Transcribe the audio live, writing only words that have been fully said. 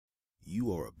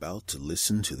You are about to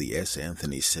listen to the S.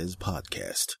 Anthony Says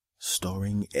podcast,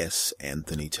 starring S.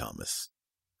 Anthony Thomas.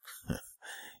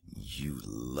 You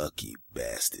lucky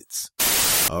bastards.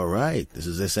 All right, this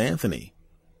is S. Anthony.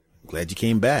 Glad you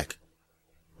came back.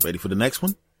 Ready for the next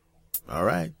one? All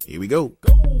right, here we go.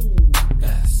 Go!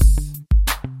 S.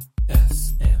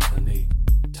 Anthony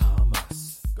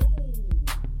Thomas. Go!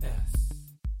 S.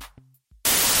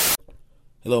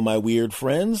 Hello, my weird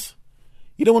friends.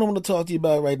 You know what I want to talk to you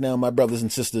about right now, my brothers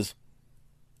and sisters?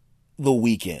 The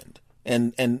weekend.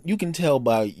 And you can tell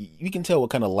what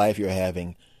kind of life you're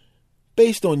having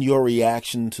based on your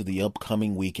reaction to the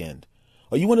upcoming weekend.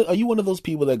 Are you one of those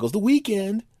people that goes, the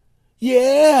weekend?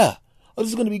 Yeah. Oh,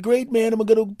 this is going to be great, man. I'm going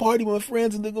to go to party with my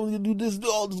friends and they're going to do this.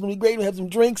 Oh, this is going to be great. We'll have some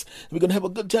drinks. We're going to have a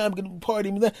good time. We're going to party.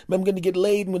 I'm going to get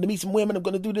laid. I'm going to meet some women. I'm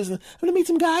going to do this. And I'm going to meet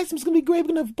some guys. It's going to be great.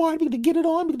 We're going to have a party. We're going to get it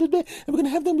on. We're going to do that. And we're going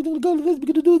to have them. We're going to go to this. We're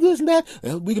going to do this and that.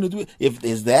 And we're going to do it.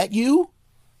 Is that you?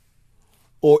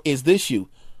 Or is this you?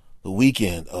 The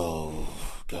weekend. Oh,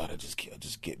 God, just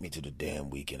get me to the damn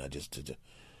weekend.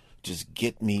 Just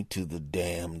get me to the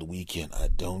damn weekend. I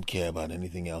don't care about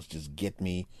anything else. Just get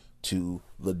me to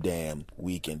the damn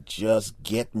weekend. Just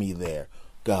get me there.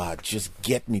 God, just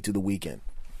get me to the weekend.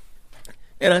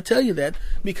 And I tell you that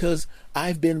because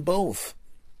I've been both.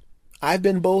 I've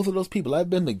been both of those people.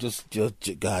 I've been like, just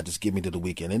God, just get me to the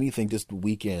weekend. Anything, just the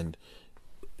weekend.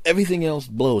 Everything else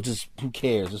blow. Just who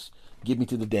cares? Just get me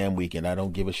to the damn weekend. I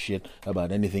don't give a shit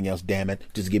about anything else. Damn it.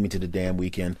 Just get me to the damn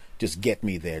weekend. Just get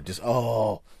me there.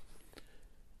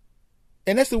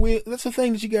 And that's the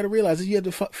thing that you got to realize is you have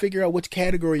to figure out which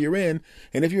category you're in.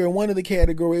 And if you're in one of the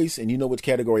categories and you know which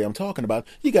category I'm talking about,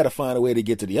 you got to find a way to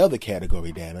get to the other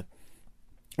category, damn it.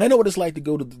 I know what it's like to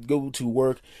go to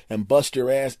work and bust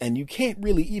your ass and you can't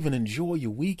really even enjoy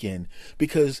your weekend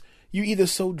because you're either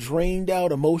so drained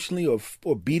out emotionally or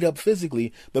beat up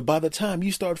physically that by the time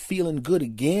you start feeling good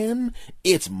again,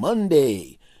 it's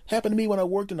Monday. Happened to me when I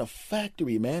worked in a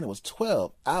factory, man. It was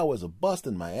 12 hours of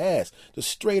busting my ass. Just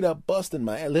straight up busting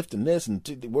my ass, lifting this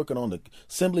and working on the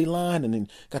assembly line and then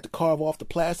got to carve off the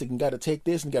plastic and got to take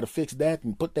this and got to fix that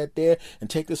and put that there and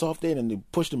take this off there and then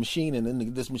push the machine and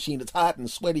then this machine is hot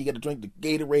and sweaty. You got to drink the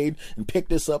Gatorade and pick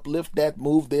this up, lift that,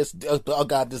 move this, oh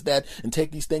God, this, that, and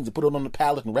take these things and put it on the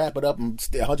pallet and wrap it up and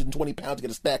 120 pounds, you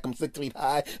got to stack them 6 feet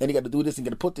high and you got to do this and you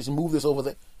got to put this and move this over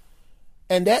there.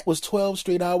 And that was 12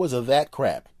 straight hours of that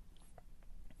crap.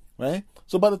 Right?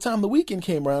 So by the time the weekend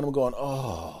came around, I'm going,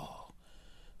 oh,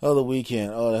 the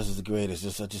weekend. Oh, this is the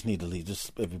greatest. I just need to leave.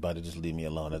 Everybody just leave me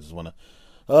alone. I just want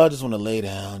to lay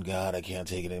down. God, I can't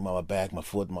take it anymore. My back, my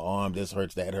foot, my arm, this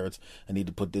hurts, that hurts. I need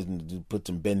to put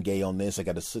some Bengay on this. I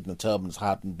got to sit in the tub and it's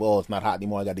hot. Well, it's not hot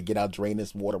anymore. I got to get out, drain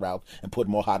this water out and put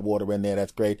more hot water in there.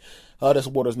 That's great. Oh, this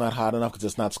water's not hot enough because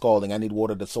it's not scalding. I need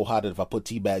water that's so hot that if I put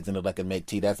tea bags in it, I can make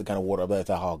tea. That's the kind of water.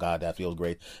 Oh, God, that feels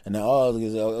great. And now,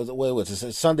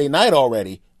 it's Sunday night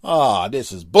already. Oh,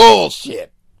 this is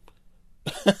bullshit.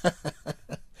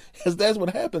 Because that's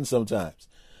what happens sometimes.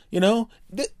 You know,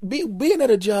 being at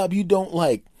a job you don't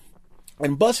like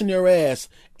and busting your ass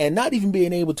and not even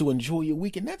being able to enjoy your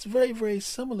weekend, that's very, very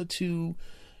similar to,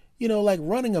 like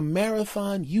running a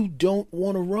marathon you don't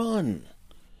want to run.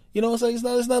 It's like it's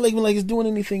not even like it's doing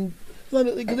anything.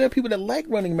 Because there are people that like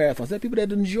running marathons. There are people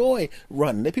that enjoy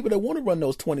running. There are people that want to run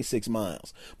those 26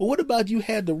 miles. But what about you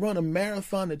had to run a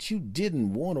marathon that you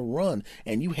didn't want to run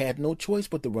and you had no choice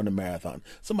but to run a marathon?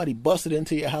 Somebody busted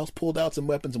into your house, pulled out some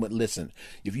weapons and went, listen,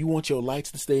 if you want your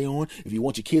lights to stay on, if you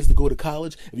want your kids to go to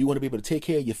college, if you want to be able to take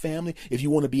care of your family, if you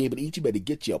want to be able to eat, you better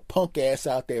get your punk ass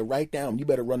out there right now and you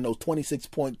better run those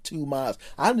 26.2 miles.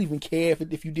 I don't even care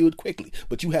if you do it quickly,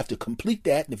 but you have to complete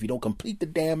that. And if you don't complete the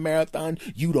damn marathon,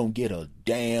 you don't get a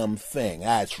damn thing.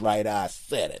 That's right, I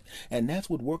said it. And that's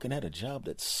what working at a job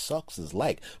that sucks is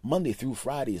like. Monday through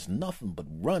Friday is nothing but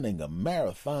running a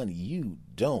marathon you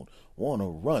don't want to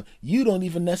run. You don't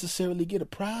even necessarily get a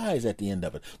prize at the end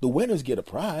of it. The winners get a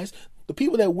prize. The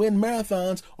people that win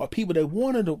marathons are people that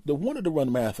wanted to run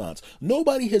marathons.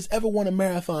 Nobody has ever won a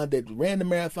marathon that ran the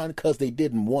marathon because they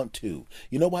didn't want to.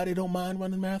 You know why they don't mind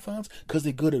running marathons? Because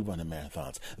they're good at running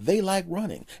marathons. They like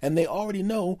running, and they already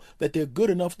know that they're good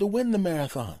enough to win the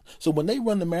marathon. So when they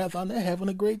run the marathon, they're having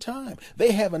a great time.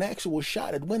 They have an actual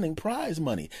shot at winning prize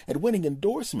money, at winning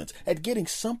endorsements, at getting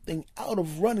something out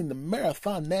of running the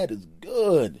marathon. That is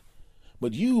good.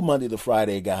 But you, Monday to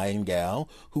Friday guy and gal,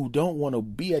 who don't want to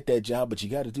be at that job, but you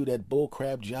got to do that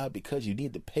bullcrap job because you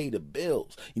need to pay the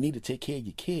bills. You need to take care of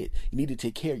your kid. You need to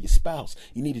take care of your spouse.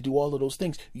 You need to do all of those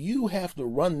things. You have to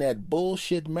run that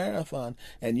bullshit marathon,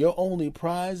 and your only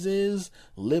prize is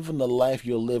living the life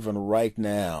you're living right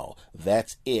now.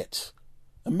 That's it.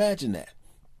 Imagine that.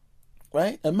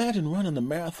 Right? Imagine running a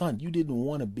marathon you didn't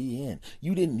want to be in.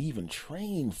 You didn't even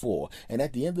train for. And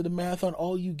at the end of the marathon,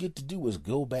 all you get to do is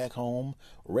go back home,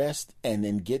 rest, and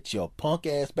then get your punk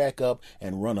ass back up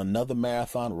and run another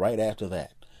marathon right after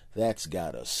that. That's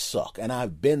gotta suck. And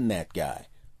I've been that guy.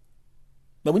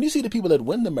 Now, when you see the people that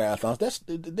win the marathons,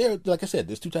 they're like I said,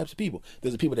 there's two types of people.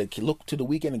 There's the people that can look to the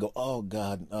weekend and go, oh,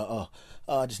 God,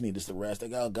 I just need this to rest.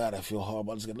 Like, oh, God, I feel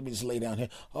horrible. Let me just lay down here.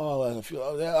 Oh, I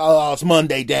feel, it's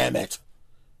Monday, damn it.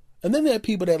 And then there are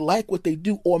people that like what they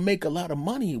do or make a lot of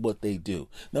money in what they do.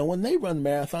 Now, when they run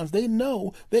marathons, they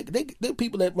know they're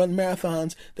people that run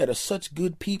marathons that are such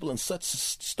good people and such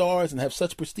stars and have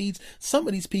such prestige. Some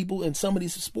of these people in some of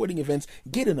these sporting events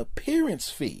get an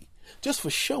appearance fee. Just for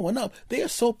showing up. They are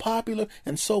so popular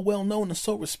and so well known and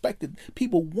so respected.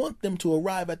 People want them to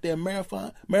arrive at their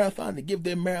marathon to give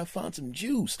their marathon some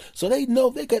juice. So they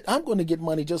know I'm going to get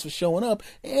money just for showing up,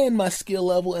 and my skill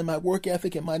level and my work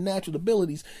ethic and my natural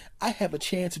abilities. I have a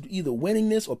chance of either winning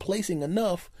this or placing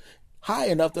high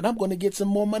enough that I'm going to get some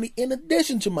more money in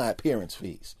addition to my appearance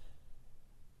fees.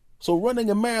 So running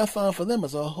a marathon for them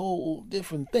is a whole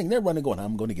different thing. They're running going,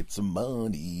 I'm going to get some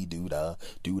money, doo-dah,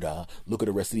 doo-dah. Look at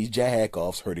the rest of these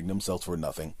jack-offs hurting themselves for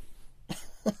nothing.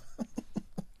 Because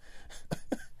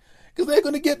they're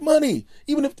going to get money,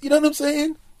 even if, you know what I'm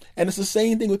saying? And it's the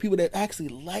same thing with people that actually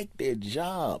like their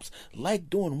jobs, like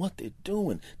doing what they're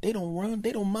doing. They don't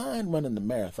mind running the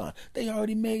marathon. They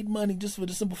already made money just for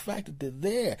the simple fact that they're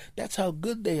there. That's how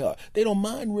good they are. They don't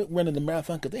mind running the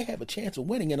marathon because they have a chance of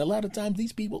winning. And a lot of times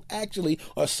these people actually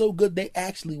are so good they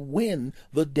actually win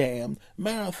the damn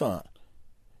marathon.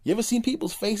 You ever seen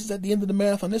people's faces at the end of the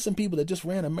marathon? There's some people that just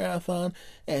ran a marathon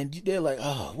and they're like,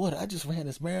 oh, what? I just ran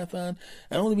this marathon.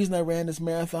 And the only reason I ran this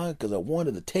marathon because I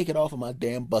wanted to take it off of my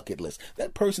damn bucket list.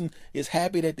 That person is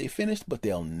happy that they finished, but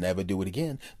they'll never do it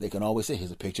again. They can always say,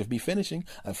 here's a picture of me finishing.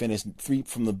 I finished 3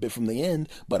 from the end,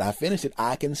 but I finished it.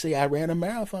 I can say I ran a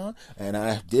marathon and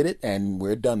I did it and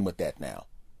we're done with that now.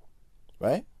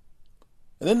 Right?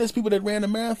 And then there's people that ran a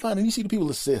marathon, and you see the people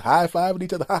that sit high-fiving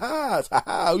each other.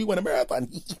 Ha-ha, we won a marathon.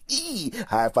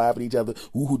 High-fiving each other.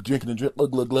 Ooh, drinking and drink.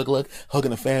 Look. Hugging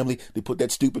the family. They put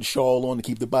that stupid shawl on to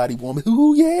keep the body warm.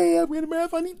 Ooh, yeah, I ran a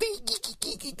marathon.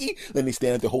 Then they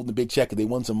stand up there holding the big check because they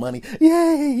won some money.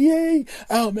 Yay.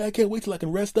 Oh, man, I can't wait till I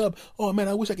can rest up. Oh, man,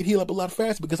 I wish I could heal up a lot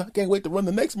faster because I can't wait to run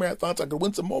the next marathon so I can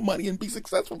win some more money and be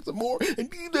successful some more.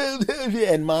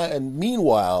 And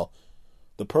meanwhile,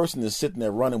 the person is sitting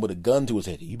there running with a gun to his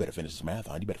head. You better finish this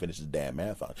marathon. You better finish this damn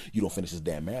marathon. You don't finish this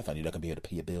damn marathon, you're not going to be able to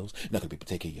pay your bills. You're not going to be able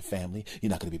to take care of your family.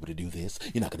 You're not going to be able to do this.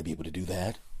 You're not going to be able to do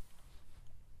that.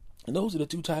 And those are the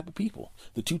two type of people.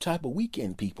 The two type of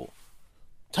weekend people.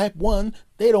 Type 1,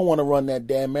 they don't want to run that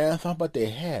damn marathon, but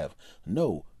they have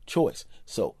no choice.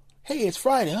 So, hey, it's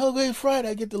Friday. Oh, great, Friday.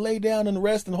 I get to lay down and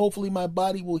rest, and hopefully my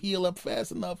body will heal up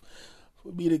fast enough for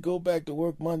me to go back to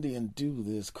work Monday and do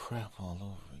this crap all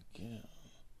over again.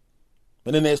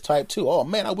 But then there's type 2. Oh,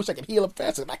 man, I wish I could heal up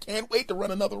faster. I can't wait to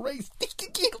run another race.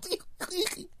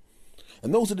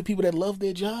 And those are the people that love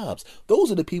their jobs.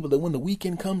 Those are the people that when the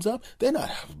weekend comes up, they're not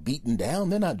beaten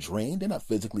down. They're not drained. They're not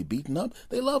physically beaten up.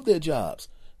 They love their jobs.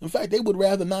 In fact, they would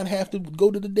rather not have to go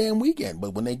to the damn weekend.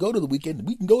 But when they go to the weekend,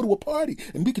 we can go to a party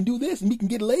and we can do this and we can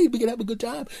get laid. We can have a good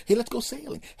time. Hey, let's go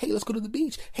sailing. Hey, let's go to the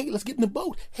beach. Hey, let's get in the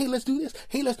boat. Hey, let's do this.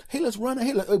 Hey, let's run.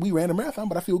 Hey, we ran a marathon,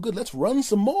 but I feel good. Let's run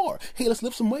some more. Hey, let's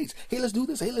lift some weights. Hey, let's do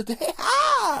this. Hey,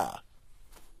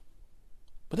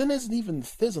 But then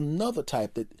there's another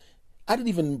type that I didn't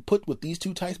even put with these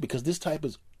two types because this type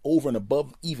is over and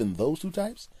above even those two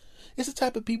types. It's the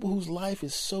type of people whose life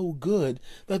is so good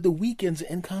that the weekends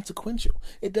are inconsequential.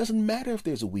 It doesn't matter if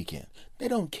there's a weekend. They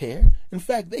don't care. In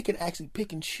fact, they can actually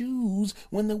pick and choose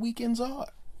when the weekends are.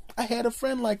 I had a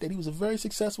friend like that. He was a very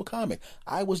successful comic.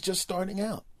 I was just starting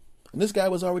out. And this guy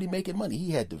was already making money.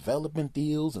 He had development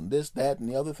deals and this, that, and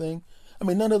the other thing. I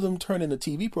mean, none of them turned into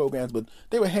TV programs, but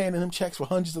they were handing him checks for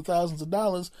hundreds of thousands of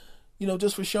dollars,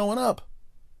 just for showing up.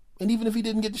 And even if he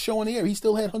didn't get the show on the air, he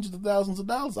still had hundreds of thousands of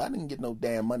dollars. I didn't get no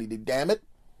damn money, damn it.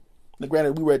 Now,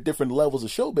 granted, we were at different levels of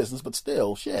show business, but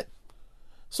still, shit.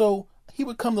 So he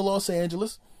would come to Los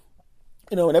Angeles,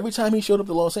 and every time he showed up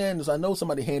to Los Angeles, I know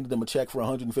somebody handed him a check for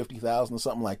 $150,000 or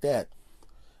something like that.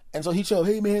 And so he showed,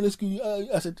 hey man, let's go.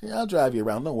 I said, I'll drive you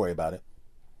around. Don't worry about it.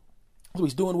 So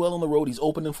he's doing well on the road. He's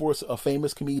opening for a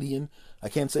famous comedian. I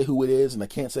can't say who it is, and I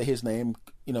can't say his name.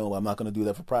 I'm not going to do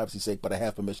that for privacy's sake, but I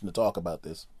have permission to talk about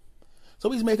this. So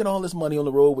he's making all this money on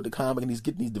the road with the comic, and he's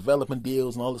getting these development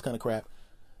deals and all this kind of crap.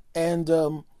 And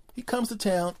he comes to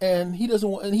town, and he doesn't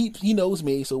want, and he knows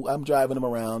me, so I'm driving him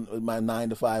around with my 9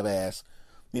 to 5 ass,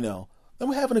 and And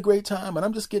we're having a great time, and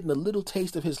I'm just getting a little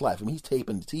taste of his life. I mean, he's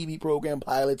taping TV program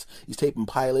pilots, he's taping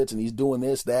pilots, and he's doing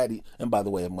this, that. And by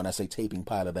the way, when I say taping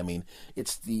pilot, I mean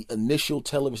it's the initial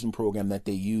television program that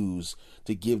they use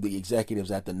to give the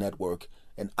executives at the network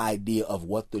an idea of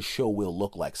what the show will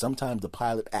look like. Sometimes the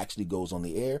pilot actually goes on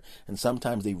the air, and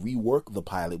sometimes they rework the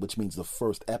pilot, which means the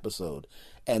first episode,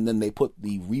 and then they put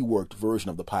the reworked version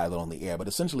of the pilot on the air. But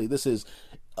essentially, this is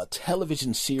a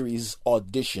television series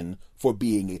audition for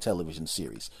being a television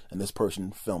series, and this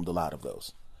person filmed a lot of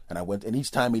those. And I went, and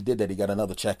each time he did that, he got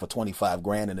another check for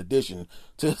 $25,000 in addition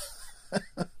to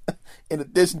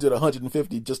the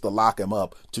 150 just to lock him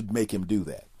up to make him do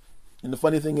that. And the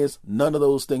funny thing is, none of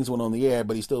those things went on the air,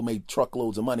 but he still made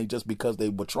truckloads of money just because they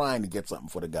were trying to get something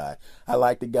for the guy. I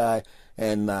like the guy,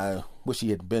 and I wish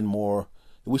he had been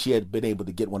able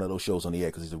to get one of those shows on the air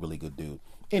because he's a really good dude.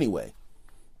 Anyway,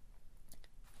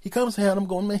 he comes down, I'm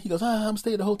going, man, he goes, I'm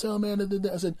staying at the hotel, man.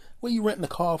 I said, what are you renting a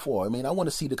car for? I mean, I want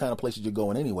to see the kind of places you're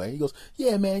going anyway. He goes,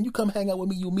 yeah, man, you come hang out with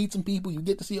me. You'll meet some people. You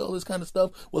get to see all this kind of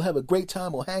stuff. We'll have a great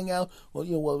time. We'll hang out.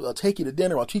 Well, I'll take you to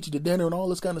dinner. I'll treat you to dinner and all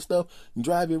this kind of stuff and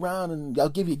drive you around, and I'll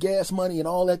give you gas money and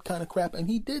all that kind of crap. And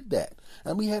he did that.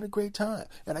 And we had a great time.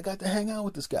 And I got to hang out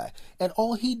with this guy. And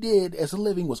all he did as a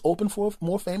living was open for a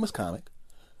more famous comic,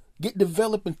 get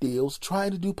development deals, try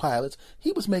to do pilots.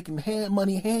 He was making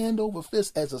money hand over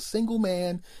fist as a single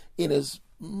man in his,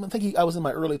 I was in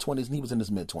my early 20s and he was in his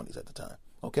mid 20s at the time.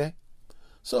 Okay?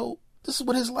 So this is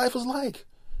what his life was like.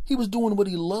 He was doing what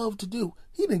he loved to do.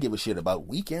 He didn't give a shit about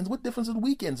weekends. What difference did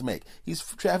weekends make? He's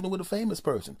traveling with a famous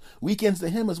person. Weekends to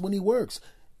him is when he works.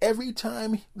 Every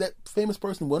time that famous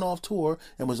person went off tour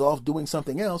and was off doing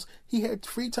something else, he had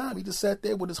free time. He just sat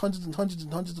there with his hundreds and hundreds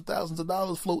and hundreds of thousands of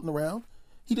dollars floating around.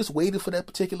 He just waited for that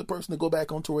particular person to go back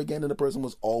on tour again, and the person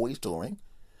was always touring.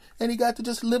 And he got to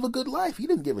just live a good life. He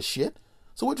didn't give a shit.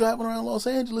 So we're driving around Los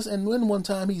Angeles, and then one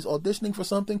time he's auditioning for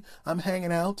something. I'm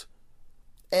hanging out,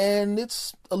 and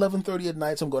it's 11:30 at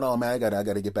night. So I'm going, oh, man, I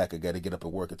gotta get back. I got to get up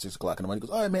at work at 6 o'clock in the morning. He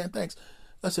goes, all right, man, thanks.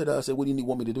 I said, what do you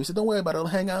want me to do? He said, don't worry about it. I'll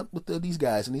hang out with these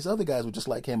guys. And these other guys were just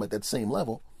like him at that same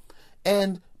level.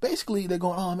 And basically, they're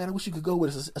going, oh, man, I wish you could go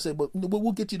with us. I said, but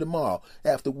we'll get you tomorrow.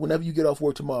 Whenever you get off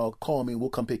work tomorrow, call me and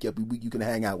we'll come pick you up. You can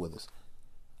hang out with us.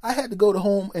 I had to go to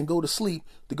home and go to sleep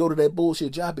to go to that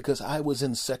bullshit job because I was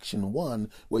in section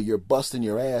 1 where you're busting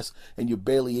your ass and you're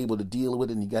barely able to deal with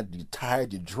it, and you're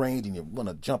tired, you're drained, and you want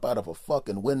to jump out of a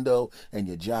fucking window, and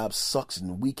your job sucks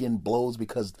and weekend blows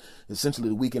because essentially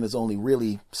the weekend is only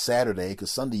really Saturday,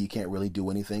 because Sunday you can't really do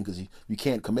anything because you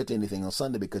can't commit to anything on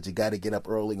Sunday because you got to get up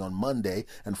early on Monday,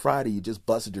 and Friday you just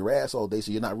busted your ass all day,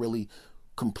 so you're not really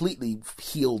completely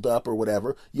healed up or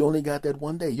whatever. You only got that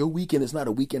one day. Your weekend is not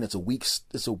a weekend, it's a week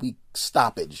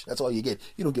stoppage. That's all you get.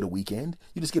 You don't get a weekend.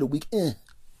 You just get a weekend.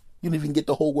 You don't even get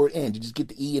the whole word end. You just get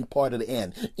the E and part of the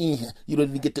end. You don't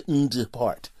even get the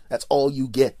part. That's all you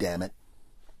get, damn it.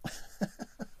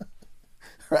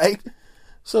 Right?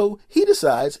 So he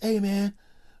decides, hey man,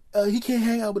 he can't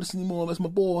hang out with us anymore. That's my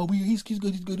boy. He's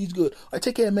good. I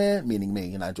take care, man, meaning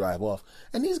me, and I drive off.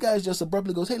 And these guys just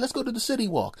abruptly goes, hey, let's go to the City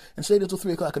Walk and stay there till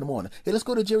 3 o'clock in the morning. Hey, let's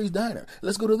go to Jerry's Diner.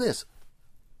 Let's go to this.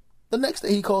 The next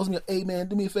day he calls me, hey man,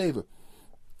 do me a favor.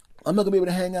 I'm not gonna be able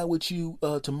to hang out with you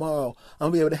tomorrow. I'm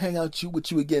gonna be able to hang out with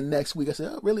you again next week. I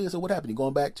said, oh really? I said, what happened? You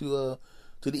going back to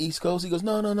the East Coast? He goes,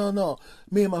 no.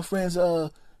 Me and my friends,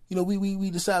 we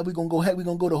decide we're gonna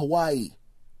go to Hawaii.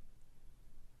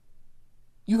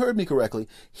 You heard me correctly.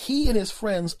 He and his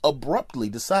friends abruptly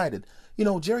decided,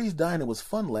 Jerry's Diner was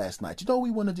fun last night. You know what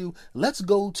we want to do? Let's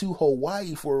go to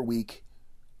Hawaii for a week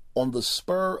on the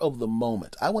spur of the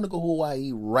moment. I want to go to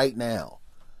Hawaii right now.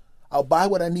 I'll buy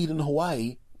what I need in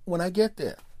Hawaii when I get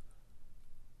there.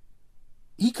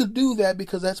 He could do that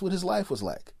because that's what his life was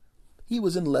like. He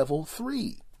was in level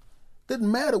 3.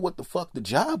 Didn't matter what the fuck the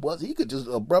job was. He could just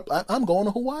I'm going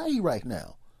to Hawaii right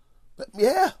now. But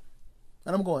yeah.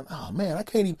 And I'm going, oh man,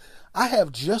 I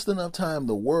have just enough time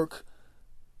to work,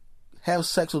 have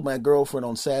sex with my girlfriend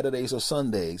on Saturdays or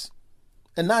Sundays,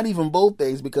 and not even both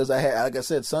days because like I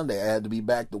said, Sunday I had to be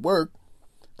back to work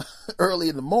early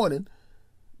in the morning.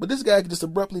 But this guy just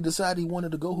abruptly decided he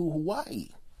wanted to go to Hawaii.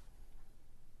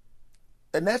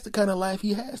 And that's the kind of life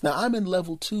he has. Now, I'm in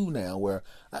level 2 now where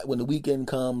when the weekend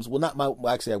comes,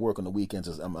 actually I work on the weekends.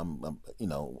 I'm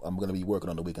going to be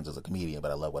working on the weekends as a comedian, but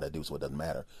I love what I do, so it doesn't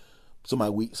matter. So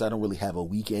I don't really have a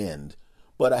weekend,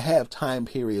 but I have time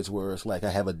periods where it's like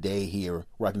I have a day here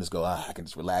where I can just go, I can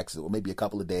just relax, or maybe a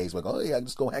couple of days where I go, I can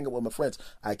just go hang out with my friends.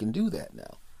 I can do that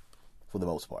now, for the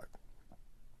most part.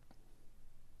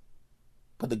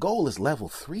 But the goal is level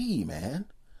 3, man.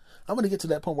 I'm going to get to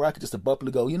that point where I can just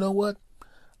abruptly go, you know what?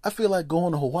 I feel like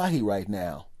going to Hawaii right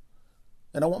now.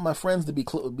 And I want my friends to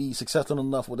be successful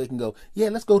enough where they can go, yeah,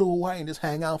 let's go to Hawaii and just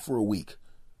hang out for a week.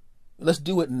 Let's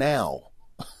do it now.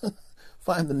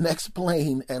 Find the next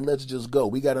plane and let's just go.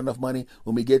 We got enough money.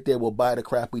 When we get there, we'll buy the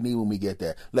crap we need when we get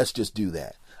there. Let's just do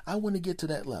that. I want to get to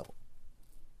that level.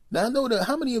 Now, I know that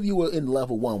how many of you are in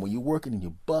level 1 where you're working and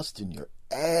you're busting your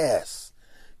ass,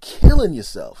 killing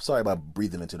yourself. Sorry about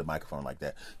breathing into the microphone like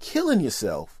that. Killing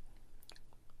yourself.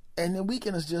 And the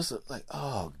weekend is just like,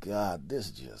 oh, God, this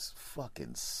just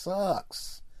fucking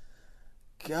sucks.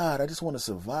 God, I just want to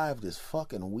survive this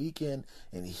fucking weekend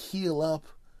and heal up.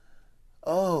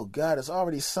 Oh, God, it's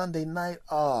already Sunday night.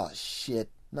 Oh, shit.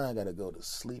 Now I got to go to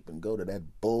sleep and go to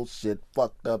that bullshit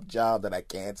fucked up job that I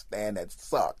can't stand that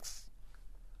sucks.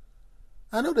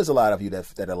 I know there's a lot of you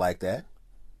that are like that.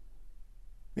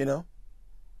 You know?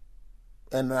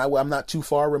 And I'm not too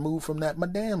far removed from that my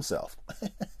damn self.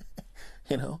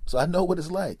 You know, so I know what it's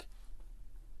like.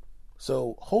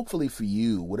 So hopefully for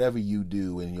you, whatever you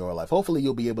do in your life, hopefully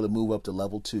you'll be able to move up to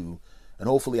level 2. And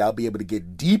hopefully I'll be able to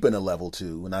get deep in a level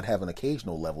 2 and not have an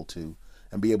occasional level 2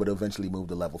 and be able to eventually move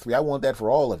to level 3. I want that for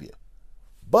all of you.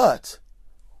 But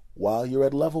while you're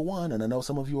at level 1, and I know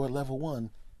some of you are at level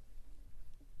 1,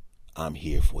 I'm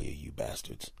here for you, you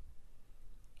bastards.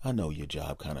 I know your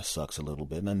job kind of sucks a little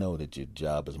bit, and I know that your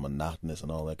job is monotonous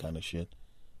and all that kind of shit.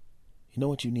 You know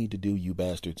what you need to do, you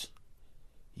bastards?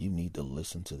 You need to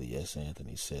listen to the S.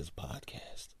 Anthony Says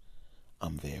podcast.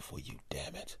 I'm there for you,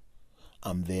 damn it.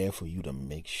 I'm there for you to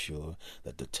make sure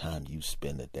that the time you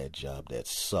spend at that job that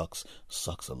sucks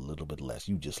a little bit less.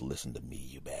 You just listen to me,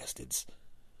 you bastards.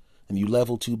 And you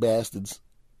level 2 bastards,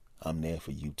 I'm there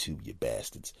for you too, you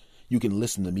bastards. You can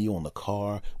listen to me on the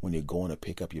car when you're going to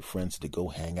pick up your friends to go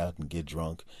hang out and get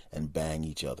drunk and bang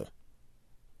each other.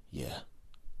 Yeah.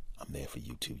 I'm there for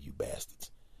you too, you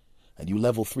bastards. And you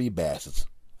level 3 bastards,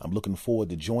 I'm looking forward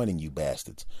to joining you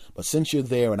bastards. But since you're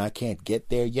there and I can't get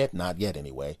there yet, not yet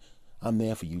anyway, I'm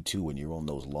there for you too when you're on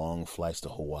those long flights to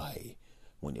Hawaii.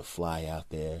 When you fly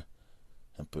out there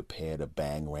and prepare to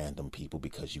bang random people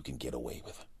because you can get away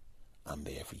with it. I'm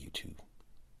there for you too.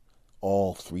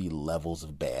 All 3 levels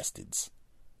of bastards.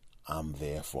 I'm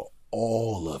there for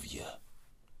all of you.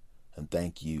 And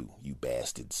thank you, you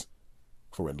bastards,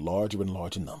 for in larger and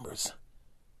larger numbers,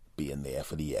 being there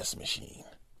for the S machine.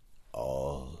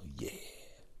 Oh, yeah.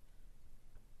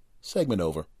 Segment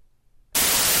over.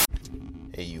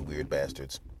 Hey, you weird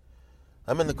bastards.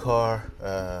 I'm in the car.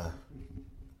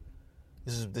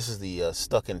 This is the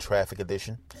Stuck in Traffic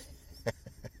edition.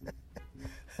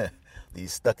 The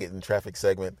Stuck in Traffic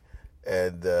segment.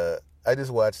 And I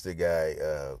just watched a guy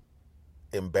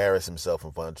embarrass himself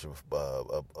in front of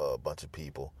a bunch of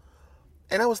people.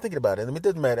 And I was thinking about it. I mean, it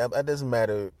doesn't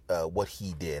matter what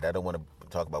he did. I don't want to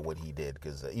talk about what he did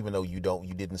because even though you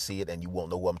didn't see it and you won't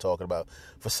know who I'm talking about.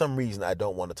 For some reason, I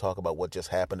don't want to talk about what just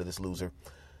happened to this loser.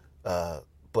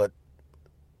 But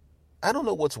I don't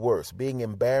know what's worse, being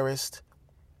embarrassed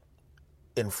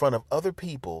in front of other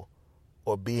people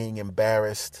or being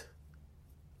embarrassed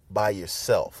by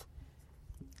yourself.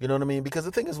 You know what I mean? Because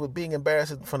the thing is, with being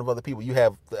embarrassed in front of other people, you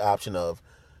have the option of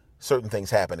certain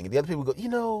things happening. And the other people go,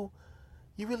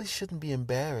 you really shouldn't be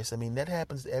embarrassed. I mean, that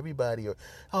happens to everybody. Or,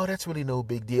 oh, that's really no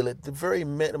big deal. At the very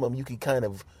minimum, you can kind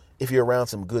of, if you're around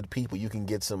some good people, you can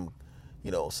get some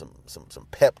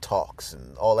pep talks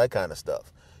and all that kind of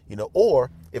stuff. Or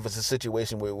if it's a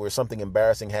situation where something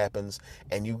embarrassing happens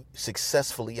and you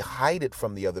successfully hide it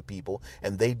from the other people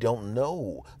and they don't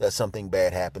know that something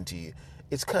bad happened to you,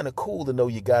 it's kind of cool to know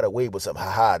you got away with something.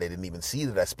 Ha-ha, they didn't even see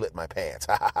that I split my pants.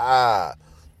 Ha-ha-ha.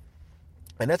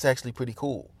 And that's actually pretty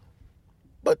cool.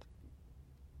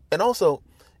 And also,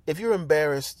 if you're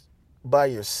embarrassed by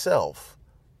yourself,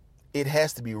 it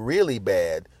has to be really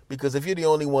bad because if you're the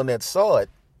only one that saw it,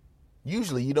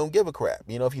 usually you don't give a crap.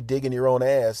 If you're digging your own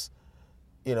ass,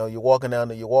 you're walking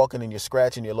and you're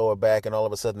scratching your lower back and all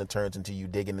of a sudden it turns into you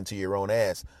digging into your own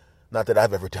ass. Not that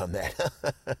I've ever done that.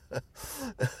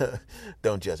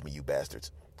 Don't judge me, you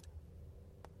bastards.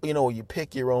 You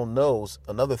pick your own nose,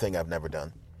 another thing I've never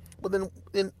done. But then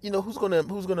who's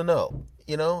gonna know?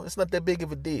 It's not that big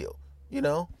of a deal.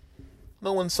 No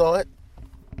one saw it,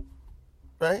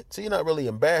 right? So you're not really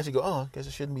embarrassed. You go, oh, I guess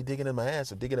I shouldn't be digging in my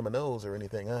ass or digging in my nose or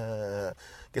anything.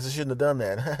 Guess I shouldn't have done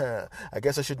that. I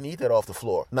guess I shouldn't eat that off the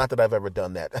floor. Not that I've ever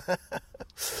done that.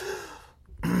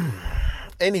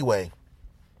 Anyway,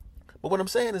 but what I'm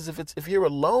saying is, if you're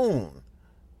alone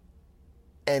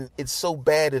and it's so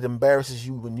bad it embarrasses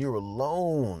you when you're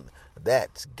alone,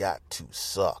 that's got to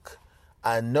suck.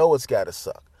 I know it's got to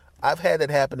suck. I've had that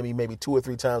happen to me maybe 2 or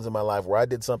 3 times in my life where I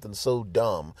did something so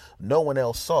dumb, no one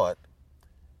else saw it,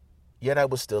 yet I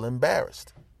was still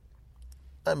embarrassed.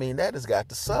 I mean, that has got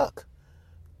to suck.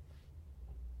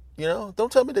 You know,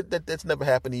 don't tell me that that's never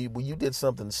happened to you when you did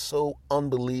something so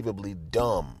unbelievably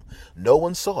dumb. No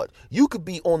one saw it. You could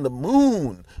be on the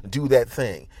moon, do that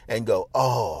thing, and go,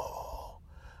 oh,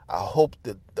 I hope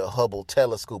that the Hubble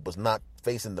telescope was not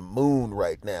facing the moon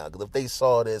right now. Because if they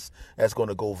saw this, that's going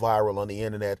to go viral on the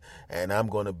internet, and I'm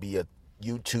going to be a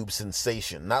YouTube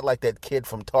sensation. Not like that kid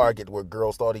from Target where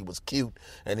girls thought he was cute,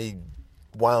 and he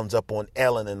winds up on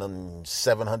Ellen and on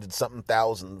 700-something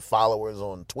thousand followers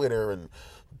on Twitter and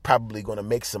probably going to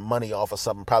make some money off of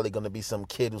something. Probably going to be some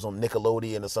kid who's on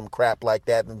Nickelodeon or some crap like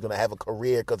that and going to have a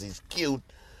career because he's cute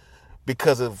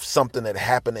because of something that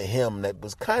happened to him that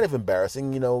was kind of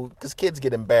embarrassing, you know, because kids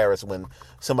get embarrassed when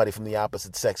somebody from the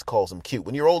opposite sex calls them cute.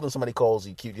 When you're old and somebody calls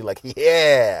you cute, you're like,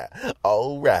 yeah,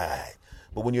 all right.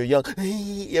 But when you're young,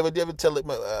 you ever tell it?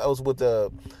 I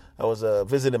was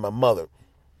visiting my mother,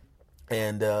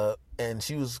 and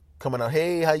she was coming out,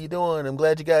 hey, how you doing? I'm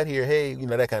glad you got here. Hey, you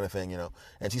know, that kind of thing, you know.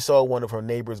 And she saw one of her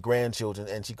neighbor's grandchildren,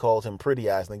 and she called him Pretty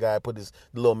Eyes. And the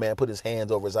little man put his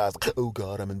hands over his eyes, like, oh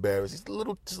God, I'm embarrassed. He's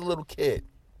just a little kid,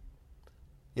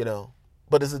 you know.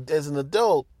 But as an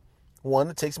adult, one,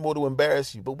 it takes more to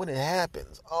embarrass you. But when it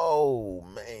happens, oh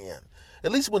man,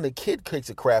 at least when the kid takes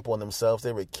a crap on themselves,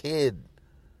 they're a kid.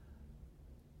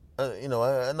 You know,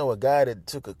 I know a guy that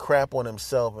took a crap on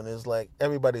himself, and it's like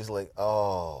everybody's like,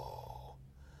 oh,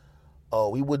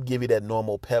 we would give you that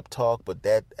normal pep talk, but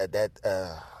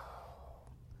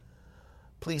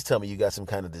please tell me you got some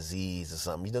kind of disease or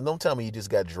something. You know, don't tell me you just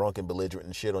got drunk and belligerent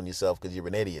and shit on yourself because you're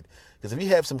an idiot. Because if you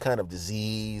have some kind of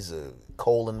disease or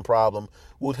colon problem,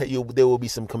 there will be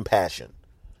some compassion.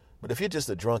 But if you're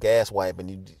just a drunk asswipe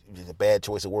and a bad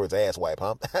choice of words, asswipe,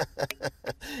 huh?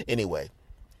 Anyway.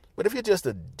 But if you're just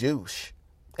a douche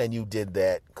and you did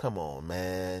that, come on,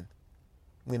 man.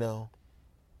 You know?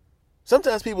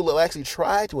 Sometimes people will actually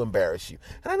try to embarrass you.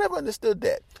 And I never understood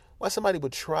that. Why somebody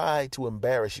would try to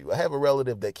embarrass you. I have a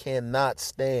relative that cannot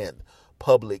stand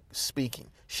public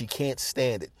speaking. She can't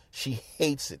stand it. She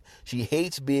hates it. She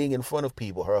hates being in front of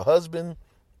people. Her husband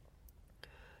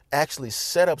actually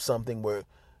set up something where,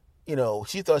 you know,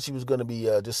 she thought she was going to be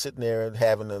just sitting there and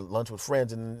having a lunch with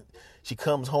friends, and she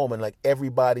comes home and like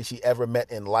everybody she ever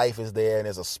met in life is there, and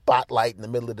there's a spotlight in the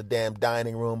middle of the damn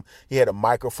dining room. He had a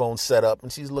microphone set up,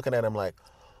 and she's looking at him like,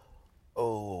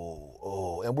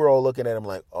 oh, and we're all looking at him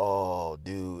like, oh,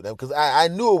 dude, because I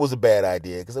knew it was a bad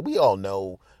idea, because we all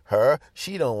know her.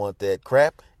 She don't want that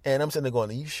crap. And I'm sitting there going,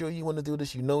 are you sure you want to do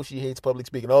this? You know she hates public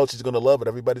speaking. Oh, she's going to love it.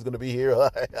 Everybody's going to be here.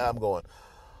 I'm going,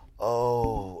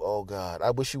 oh God,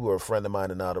 I wish you were a friend of mine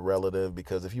and not a relative,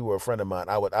 because if you were a friend of mine,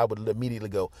 I would immediately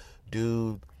go,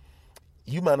 dude,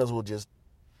 you might as well just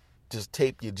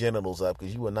tape your genitals up,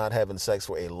 because you were not having sex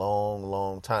for a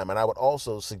long time. And I would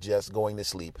also suggest going to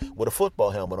sleep with a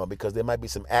football helmet on, because there might be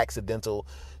some accidental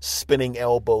spinning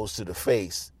elbows to the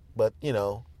face. But, you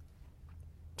know,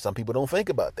 some people don't think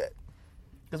about that,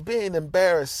 because being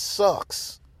embarrassed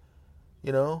sucks,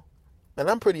 you know. And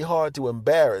I'm pretty hard to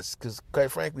embarrass because,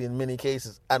 quite frankly, in many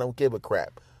cases, I don't give a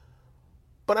crap.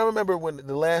 But I remember when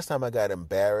the last time I got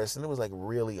embarrassed, and it was like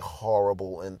really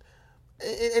horrible. And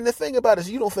the thing about it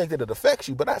is, you don't think that it affects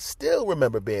you, but I still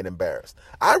remember being embarrassed.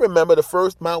 I remember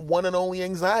my one and only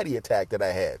anxiety attack that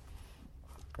I had.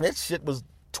 That shit was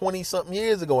 20-something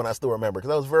years ago, and I still remember,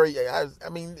 because I was I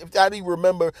mean, if I didn't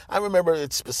remember, I remember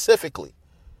it specifically,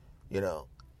 you know.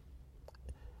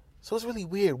 So it's really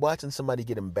weird watching somebody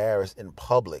get embarrassed in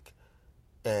public,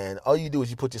 and all you do is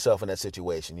you put yourself in that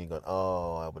situation. You're going,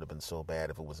 oh, I would have been so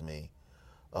bad if it was me.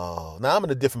 Oh, now I'm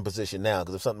in a different position now,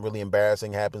 because if something really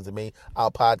embarrassing happens to me, I'll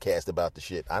podcast about the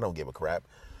shit. I don't give a crap.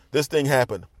 This thing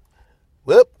happened.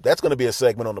 Well, that's going to be a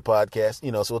segment on the podcast,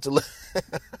 you know. So it's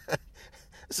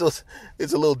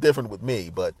a little different with me,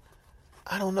 but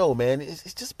I don't know, man.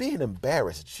 It's just being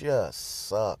embarrassed just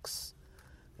sucks,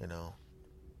 you know.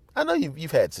 I know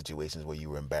you've had situations where you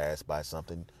were embarrassed by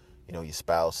something. You know, your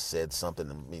spouse said something,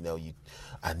 and, you know,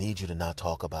 I need you to not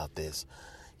talk about this.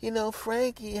 You know,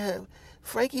 Frankie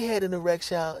had an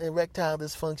erectile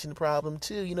dysfunction problem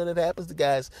too. You know, that happens to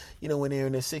guys, you know, when they're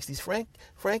in their 60s.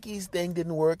 Frankie's thing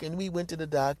didn't work, and we went to the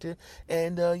doctor,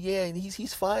 and and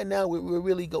he's fine now.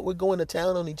 We're going to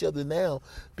town on each other now,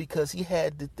 because he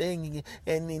had the thing,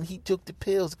 and then he took the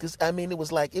pills. Because I mean, it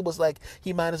was like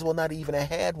he might as well not even have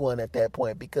had one at that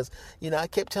point, because, you know, I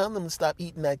kept telling him to stop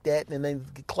eating like that, and then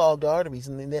clogged arteries,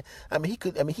 and then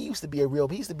he used to be a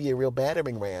real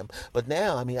battering ram, but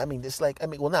now it's like,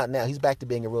 well, not now. He's back to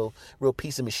being a real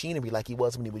piece of machinery like he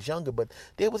was when he was younger. But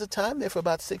there was a time there for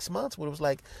about 6 months where it was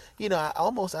like, you know, I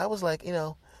was like, you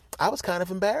know, I was kind of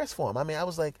embarrassed for him. I mean, I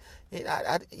was like,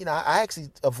 I actually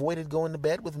avoided going to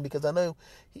bed with him because I know,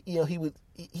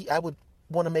 I would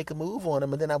want to make a move on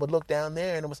him, and then I would look down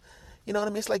there, and it was, you know what I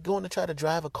mean? It's like going to try to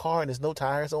drive a car and there's no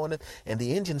tires on it, and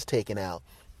the engine's taken out,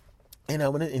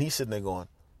 and he's sitting there going,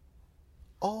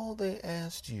 all they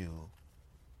asked you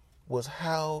was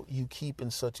how you keep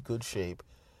in such good shape,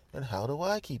 and how do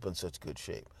I keep in such good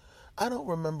shape? I don't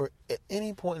remember at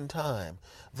any point in time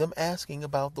them asking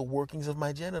about the workings of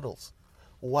my genitals.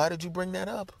 Why did you bring that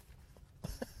up?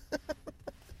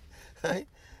 Right?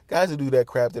 Guys who do that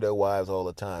crap to their wives all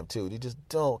the time, too. They just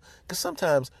don't. Because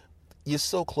sometimes you're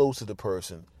so close to the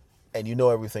person and you know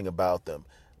everything about them,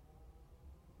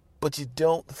 but you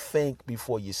don't think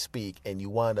before you speak, and you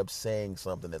wind up saying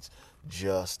something that's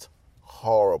just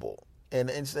horrible. And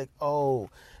it's like, oh...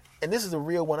 And this is a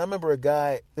real one. I remember a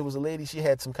guy, there was a lady, she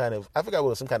had some kind of, I forgot what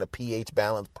it was, some kind of pH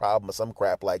balance problem or some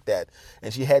crap like that.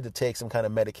 And she had to take some kind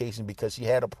of medication because she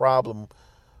had a problem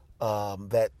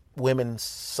that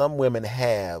some women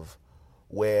have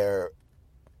where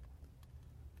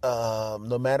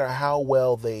no matter how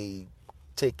well they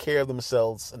take care of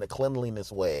themselves in a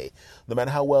cleanliness way, no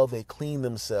matter how well they clean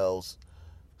themselves,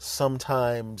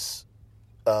 sometimes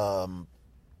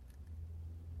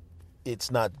it's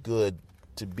not good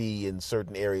to be in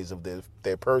certain areas of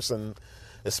their person,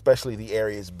 especially the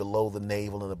areas below the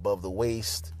navel and above the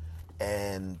waist.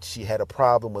 And she had a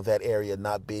problem with that area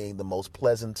not being the most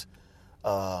pleasant.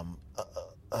 Even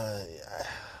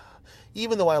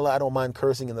though I don't mind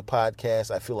cursing in the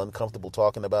podcast, I feel uncomfortable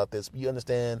talking about this. You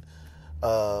understand?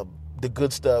 The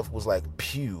good stuff was like,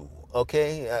 pew.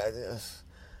 Okay?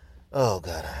 Oh,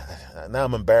 God. Now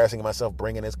I'm embarrassing myself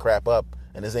bringing this crap up,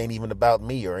 and this ain't even about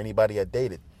me or anybody I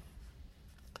dated.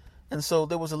 And so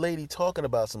there was a lady talking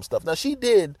about some stuff. Now,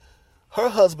 her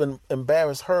husband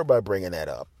embarrassed her by bringing that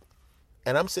up.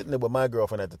 And I'm sitting there with my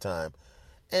girlfriend at the time.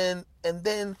 And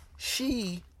then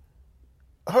the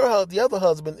other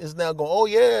husband is now going, oh,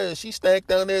 yeah, she stank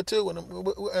down there too.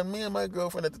 And me and my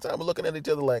girlfriend at the time were looking at each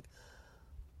other like,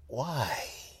 why?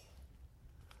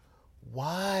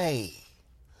 Why?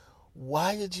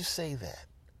 Why did you say that?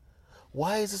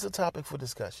 Why is this a topic for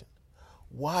discussion?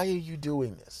 Why are you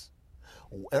doing this?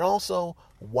 And also,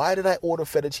 why did I order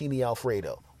fettuccine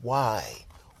Alfredo? Why?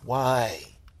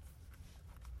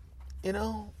 You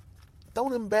know,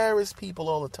 don't embarrass people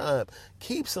all the time.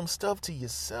 Keep some stuff to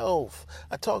yourself.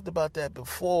 I talked about that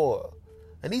before.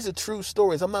 And these are true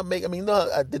stories. I'm not making,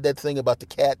 I did that thing about the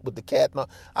cat with the cat. No,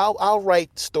 I'll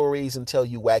write stories and tell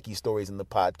you wacky stories in the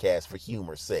podcast for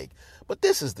humor's sake. But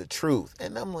this is the truth.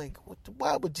 And I'm like,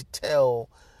 why would you tell?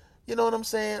 You know what I'm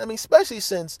saying? I mean, especially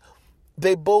since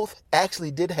they both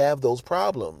actually did have those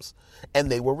problems,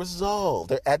 and they were resolved.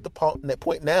 They're at that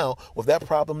point now where that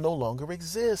problem no longer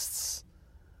exists.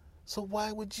 So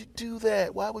why would you do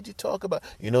that? Why would you talk about,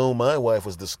 my wife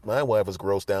was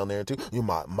gross down there too.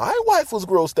 My wife was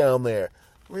gross down there.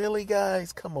 Really,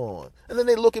 guys? Come on. And then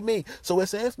they look at me. So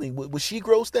it's Anthony. Was she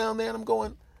gross down there? And I'm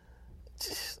going,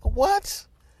 what?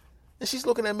 And she's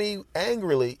looking at me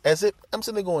angrily as if I'm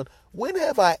sitting there going, when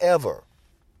have I ever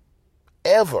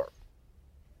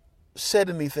said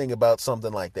anything about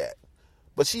something like that?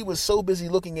 But she was so busy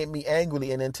looking at me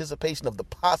angrily in anticipation of the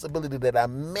possibility that I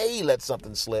may let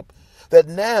something slip, that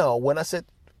now when I said,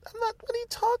 what are you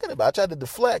talking about? I tried to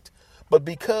deflect, but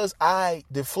because I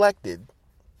deflected,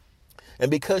 and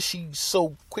because she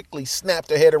so quickly snapped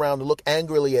her head around to look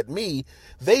angrily at me,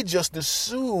 they just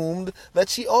assumed that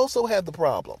she also had the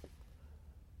problem.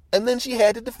 And then she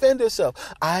had to defend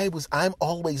herself. I'm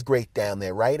always great down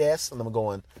there, right, S? And I'm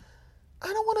going, I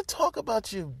don't want to talk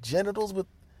about your genitals with,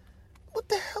 what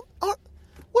the hell?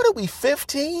 What are we,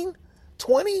 15?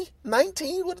 20?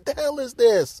 19? What the hell is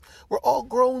this? We're all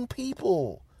grown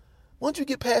people. Once you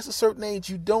get past a certain age,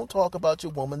 you don't talk about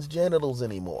your woman's genitals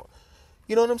anymore.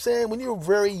 You know what I'm saying? When you're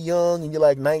very young and you're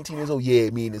like 19 years old, yeah,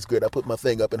 me and it's good. I put my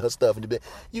thing up in her stuff in the bed.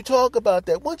 You talk about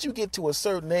that. Once you get to a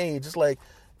certain age, it's like,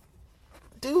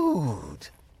 dude,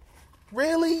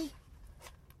 really?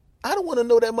 I don't want to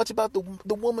know that much about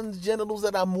the woman's genitals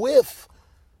that I'm with.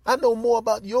 I know more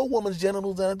about your woman's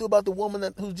genitals than I do about the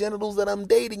woman whose genitals that I'm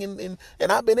dating, and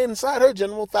I've been inside her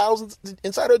genitals thousands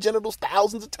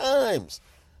of times.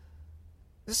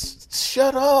 Just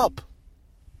shut up.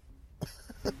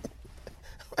 Right?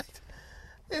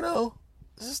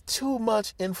 This is too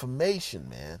much information,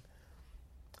 man.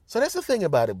 So that's the thing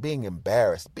about it, being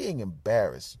embarrassed. Being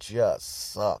embarrassed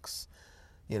just sucks.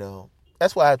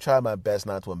 That's why I try my best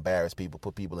not to embarrass people,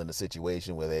 put people in a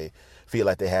situation where they feel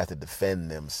like they have to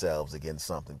defend themselves against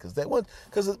something.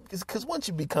 Because once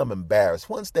you become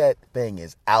embarrassed, once that thing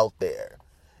is out there,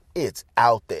 it's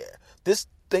out there.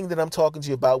 thing that I'm talking to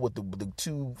you about with the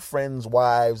two friends'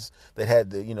 wives that had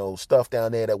the, stuff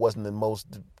down there that wasn't the most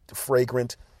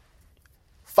fragrant,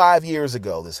 5 years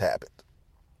ago this happened.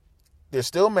 They're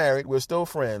still married. We're still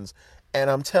friends. And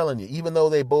I'm telling you, even though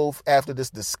they both, after this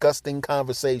disgusting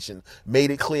conversation, made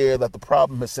it clear that the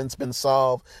problem has since been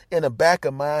solved, in the back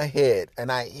of my head, and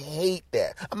I hate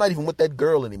that. I'm not even with that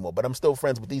girl anymore, but I'm still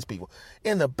friends with these people.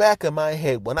 In the back of my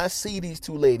head, when I see these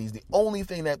two ladies,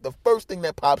 the first thing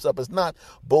that pops up is not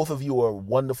both of you are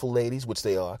wonderful ladies, which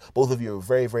they are. Both of you are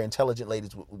very, very intelligent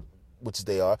ladies, which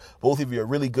they are. Both of you are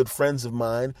really good friends of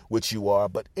mine, which you are.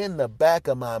 But in the back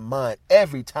of my mind,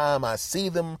 every time I see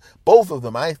them, both of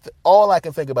them, all I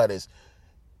can think about is,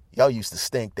 y'all used to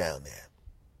stink down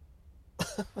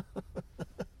there.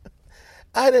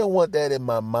 I didn't want that in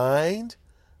my mind.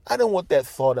 I didn't want that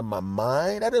thought in my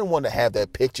mind. I didn't want to have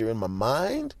that picture in my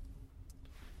mind.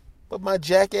 But my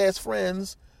jackass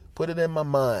friends put it in my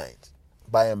mind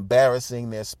by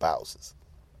embarrassing their spouses.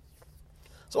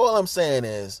 So all I'm saying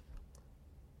is,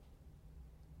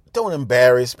 don't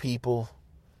embarrass people.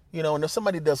 And if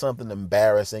somebody does something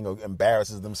embarrassing or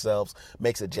embarrasses themselves,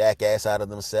 makes a jackass out of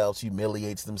themselves,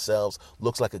 humiliates themselves,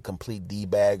 looks like a complete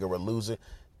D-bag or a loser,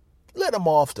 let them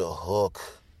off the hook.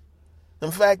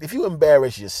 In fact, if you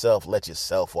embarrass yourself, let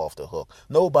yourself off the hook.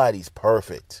 Nobody's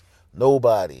perfect.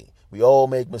 Nobody. We all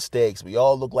make mistakes. We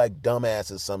all look like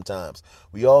dumbasses sometimes.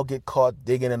 We all get caught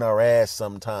digging in our ass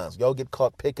sometimes. We all get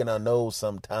caught picking our nose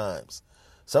sometimes.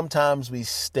 Sometimes we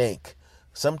stink.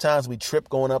 Sometimes we trip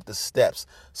going up the steps.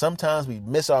 Sometimes we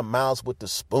miss our mouths with the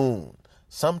spoon.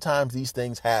 Sometimes these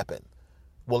things happen.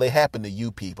 Well, they happen to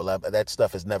you people. That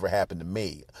stuff has never happened to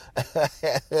me.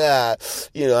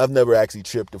 I've never actually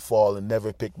tripped or fallen,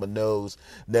 never picked my nose,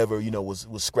 never, was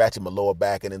scratching my lower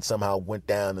back and then somehow went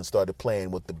down and started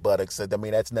playing with the buttocks.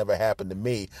 That's never happened to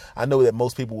me. I know that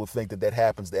most people would think that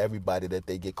happens to everybody, that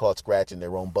they get caught scratching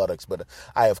their own buttocks, but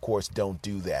I, of course, don't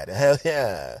do that. Hell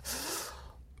yeah.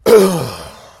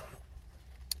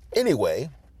 Anyway,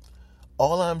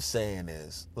 all I'm saying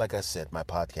is, like I said, my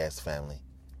podcast family,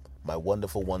 my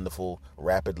wonderful, wonderful,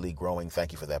 rapidly growing,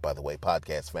 thank you for that, by the way,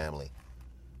 podcast family,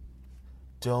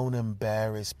 don't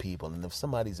embarrass people. And if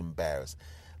somebody's embarrassed,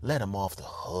 let them off the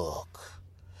hook.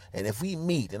 And if we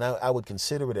meet, and I would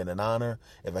consider it an honor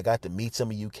if I got to meet some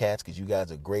of you cats, because you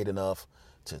guys are great enough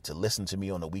to listen to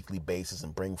me on a weekly basis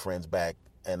and bring friends back.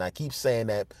 And I keep saying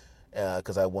that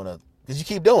because you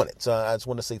keep doing it. So I just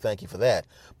want to say thank you for that.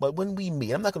 But when we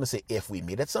meet, I'm not going to say if we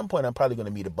meet. At some point, I'm probably going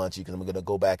to meet a bunch of you because I'm going to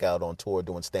go back out on tour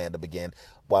doing stand-up again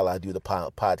while I do the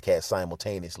podcast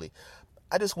simultaneously.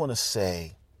 I just want to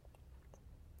say,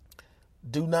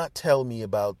 do not tell me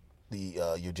about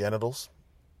your genitals,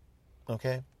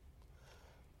 okay?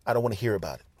 I don't want to hear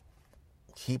about it.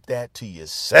 Keep that to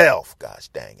yourself, gosh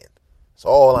dang it. That's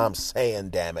all I'm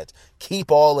saying, damn it. Keep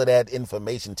all of that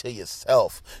information to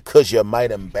yourself, because you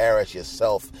might embarrass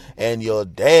yourself, and you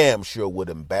damn sure would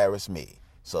embarrass me.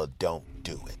 So don't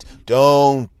do it.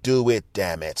 Don't do it,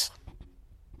 damn it.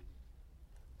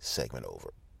 Segment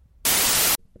over.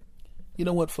 You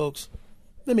know what, folks?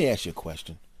 Let me ask you a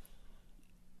question.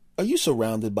 Are you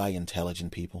surrounded by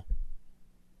intelligent people?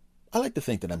 I like to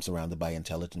think that I'm surrounded by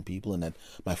intelligent people and that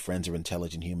my friends are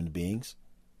intelligent human beings.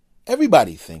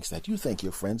 Everybody thinks that. You think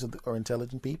your friends are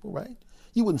intelligent people, right?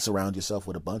 You wouldn't surround yourself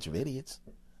with a bunch of idiots.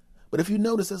 But if you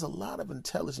notice, there's a lot of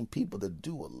intelligent people that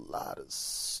do a lot of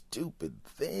stupid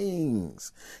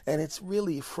things. And it's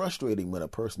really frustrating when a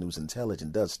person who's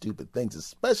intelligent does stupid things,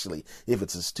 especially if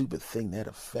it's a stupid thing that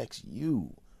affects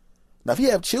you. Now, if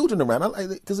you have children around,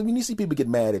 because when you see people get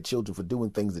mad at children for doing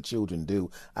things that children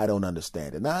do, I don't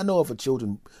understand it. Now, I know if a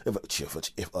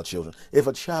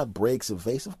child breaks a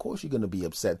vase, of course you're going to be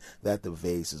upset that the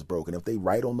vase is broken. If they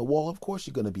write on the wall, of course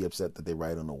you're going to be upset that they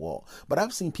write on the wall. But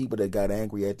I've seen people that got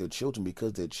angry at their children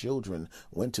because their children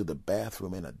went to the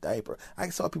bathroom in a diaper. I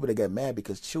saw people that got mad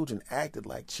because children acted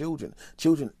like children.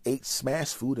 Children ate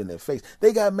smashed food in their face.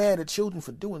 They got mad at children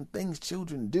for doing things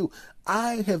children do.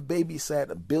 I have babysat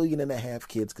 1.5 billion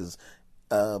kids because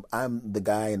I'm the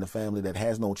guy in the family that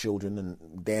has no children,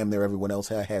 and damn near everyone else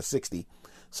has 60.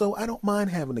 So I don't mind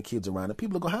having the kids around. And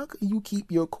people go, how can you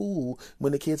keep your cool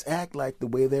when the kids act like the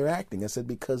way they're acting? I said,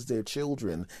 because they're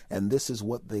children, and this is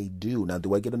what they do. Now,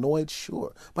 do I get annoyed?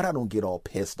 Sure. But I don't get all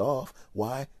pissed off.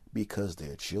 Why? Because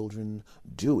they're children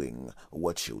doing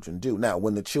what children do. Now,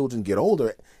 when the children get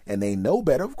older and they know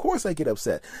better, of course I get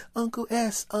upset. Uncle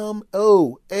S, what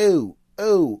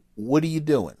are you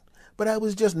doing? But I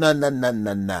was just, nah,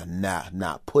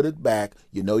 put it back.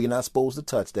 You know you're not supposed to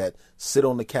touch that. Sit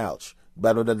on the couch.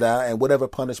 And whatever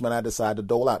punishment I decide to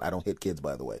dole out, I don't hit kids,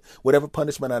 by the way. Whatever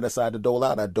punishment I decide to dole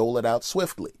out, I dole it out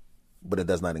swiftly. but it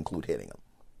does not include hitting them.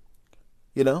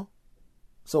 You know?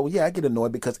 So, yeah, I get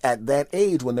annoyed because at that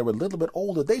age, when they're a little bit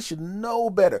older, they should know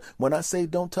better. When I say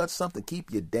don't touch something,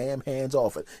 keep your damn hands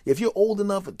off it. If you're old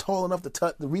enough and tall enough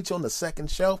to reach on the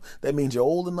second shelf, that means you're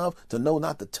old enough to know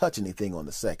not to touch anything on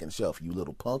the second shelf, you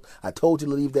little punk. I told you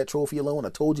to leave that trophy alone. I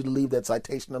told you to leave that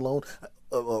citation alone,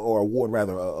 or award,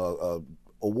 rather,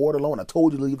 award alone. I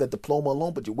told you to leave that diploma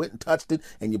alone, but you went and touched it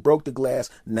and you broke the glass.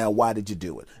 Now, why did you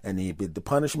do it? And the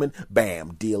punishment,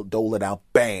 bam, dole it out,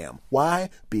 bam. Why?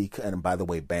 Because, and by the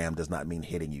way, bam does not mean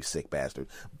hitting, you sick bastard.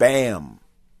 Bam.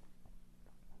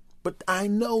 But I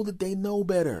know that they know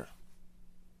better.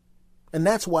 And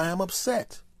that's why I'm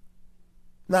upset.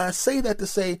 Now, I say that to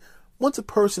say, once a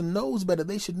person knows better,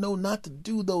 they should know not to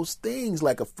do those things.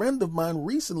 Like a friend of mine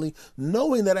recently,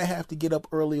 knowing that I have to get up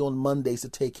early on Mondays to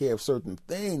take care of certain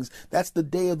things. That's the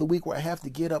day of the week where I have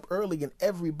to get up early, and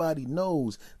everybody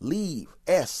knows leave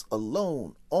S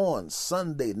alone on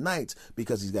Sunday nights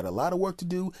because he's got a lot of work to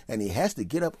do and he has to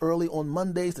get up early on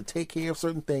Mondays to take care of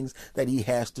certain things that he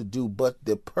has to do. But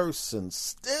the person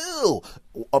still,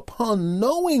 upon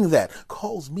knowing that,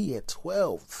 calls me at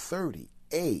 12:30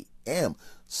 a.m.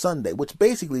 Sunday, which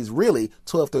basically is really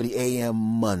 12:30 a.m.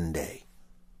 Monday.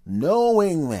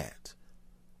 Knowing that.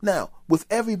 Now, with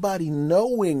everybody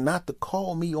knowing not to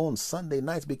call me on Sunday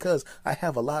nights because I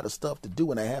have a lot of stuff to do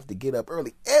and I have to get up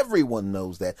early, everyone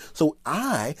knows that. So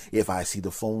if I see the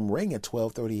phone ring at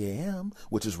 12:30 a.m.,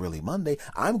 which is really Monday,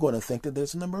 I'm going to think that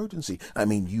there's an emergency. I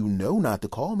mean, you know not to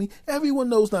call me. Everyone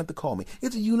knows not to call me.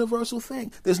 It's a universal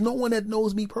thing. There's no one that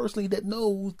knows me personally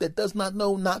that does not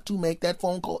know not to make that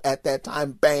phone call at that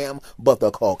time. Bam, but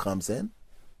the call comes in.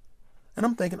 And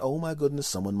I'm thinking, oh my goodness,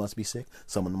 someone must be sick.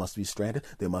 Someone must be stranded.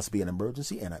 There must be an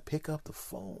emergency. And I pick up the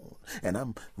phone. And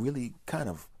I'm really kind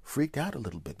of freaked out a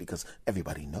little bit because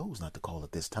everybody knows not to call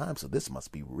at this time. So this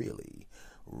must be really,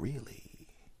 really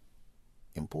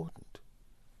important.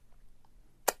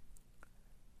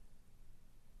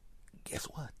 Guess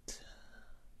what?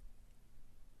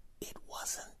 It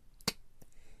wasn't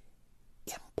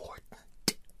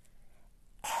important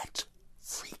at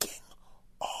freaking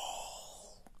all.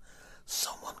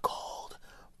 Someone called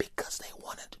because they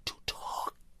wanted to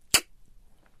talk.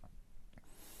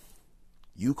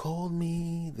 You called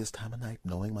me this time of night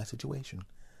knowing my situation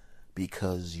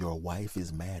because your wife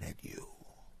is mad at you.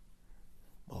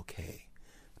 Okay.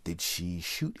 Did she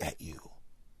shoot at you?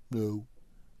 No.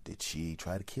 Did she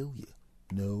try to kill you?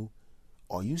 No.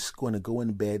 Are you going to go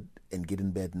in bed and get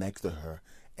in bed next to her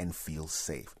and feel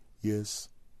safe? Yes.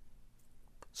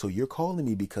 So you're calling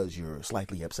me because you're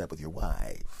slightly upset with your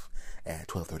wife at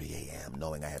 12:30 a.m.,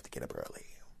 knowing I have to get up early.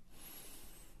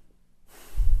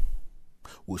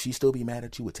 Will she still be mad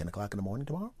at you at 10 o'clock in the morning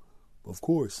tomorrow? Of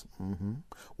course.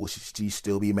 Will she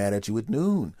still be mad at you at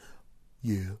noon?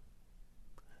 Yeah.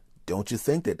 Don't you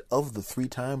think that of the 3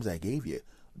 times I gave you,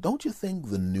 don't you think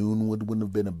the noon wouldn't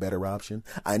have been a better option?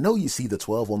 I know you see the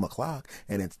 12 on the clock,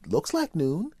 and it looks like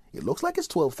noon. It looks like it's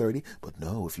 12:30, but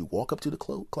no, if you walk up to the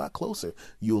clock closer,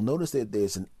 you'll notice that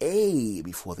there's an A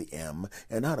before the M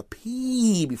and not a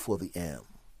P before the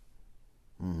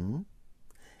M.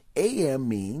 AM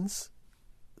means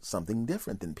something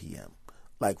different than PM.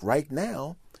 Like right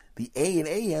now, the A in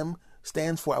AM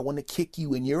stands for I want to kick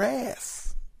you in your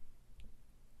ass.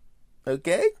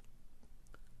 Okay?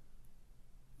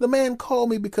 The man called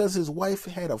me because his wife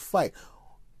had a fight.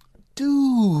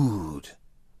 Dude.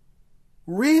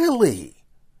 Really?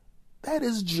 That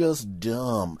is just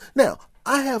dumb. Now,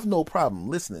 I have no problem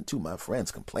listening to my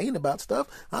friends complain about stuff.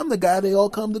 I'm the guy they all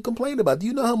come to complain about. Do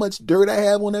you know how much dirt I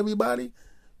have on everybody?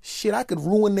 Shit, I could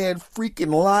ruin their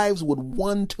freaking lives with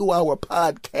 1 2-hour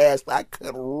podcast. I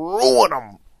could ruin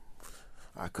them.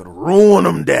 I could ruin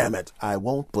them, damn it. I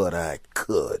won't, but I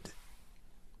could.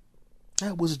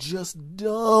 That was just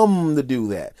dumb to do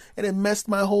that. And it messed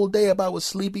my whole day up. I was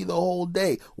sleepy the whole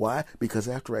day. Why? Because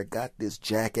after I got this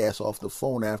jackass off the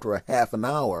phone after a half an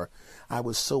hour, I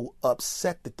was so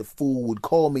upset that the fool would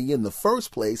call me in the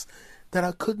first place that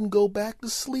I couldn't go back to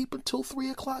sleep until 3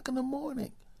 o'clock in the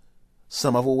morning.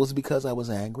 Some of it was because I was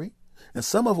angry. And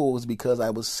some of it was because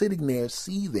I was sitting there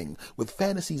seething with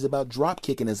fantasies about drop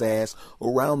kicking his ass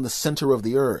around the center of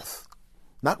the earth.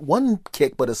 Not one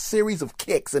kick, but a series of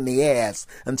kicks in the ass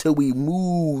until we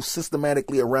move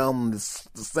systematically around the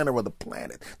center of the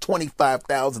planet.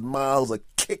 25,000 miles of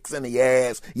kicks in the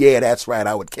ass. Yeah, that's right.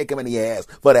 I would kick him in the ass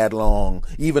for that long.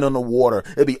 Even on the water.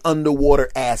 It'd be underwater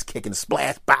ass kicking.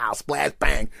 Splash, pow, splash,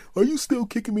 bang. Are you still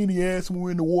kicking me in the ass when we're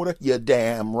in the water? You're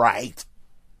damn right.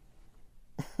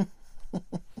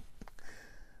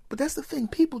 But that's the thing.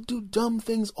 People do dumb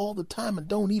things all the time and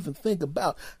don't even think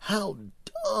about how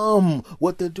dumb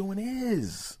what they're doing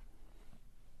is.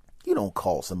 You don't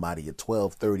call somebody at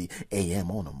 12:30 a.m.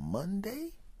 on a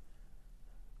Monday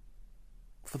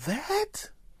for that.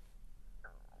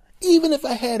 Even if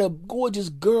I had a gorgeous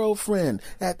girlfriend,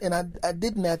 and I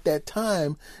didn't at that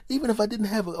time, even if I didn't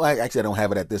have, actually I don't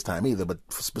have it at this time either, but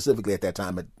specifically at that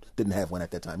time, I didn't have one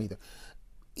at that time either.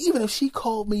 Even if she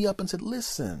called me up and said,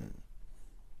 listen,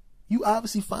 you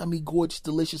obviously find me gorgeous,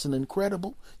 delicious, and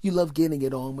incredible. You love getting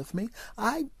it on with me.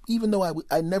 Even though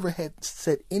I never had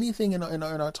said anything in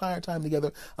our entire time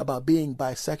together about being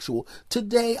bisexual,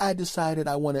 today I decided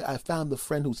I found the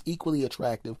friend who's equally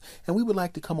attractive, and we would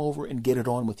like to come over and get it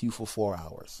on with you for 4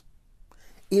 hours.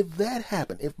 If that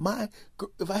happened, if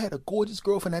I had a gorgeous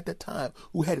girlfriend at that time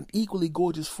who had an equally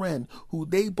gorgeous friend who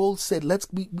they both said,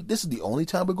 this is the only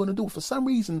time we're going to do it. For some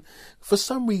reason,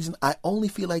 I only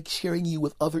feel like sharing you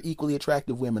with other equally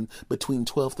attractive women between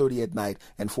 12:30 at night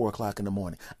and 4 o'clock in the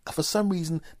morning. For some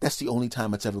reason, that's the only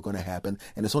time it's ever going to happen.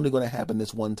 And it's only going to happen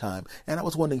this one time. And I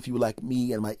was wondering if you would like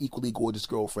me and my equally gorgeous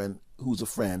girlfriend, who's a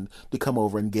friend, to come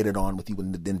over and get it on with you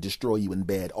and then destroy you in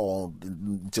bed all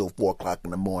until 4 o'clock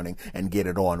in the morning and get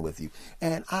it on with you.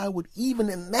 And I would, even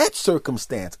in that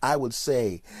circumstance, I would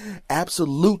say,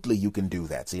 absolutely you can do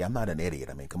that. See, I'm not an idiot.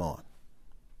 I mean, come on.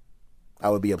 I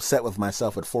would be upset with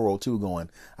myself at 4:02 going,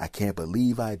 I can't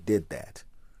believe I did that.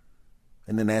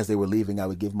 And then as they were leaving, I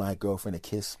would give my girlfriend a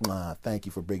kiss. Thank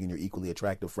you for bringing your equally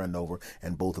attractive friend over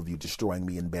and both of you destroying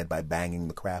me in bed by banging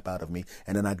the crap out of me.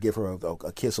 And then I'd give her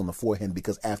a kiss on the forehead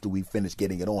because after we finished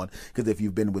getting it on, because if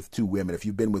you've been with two women, if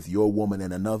you've been with your woman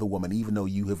and another woman, even though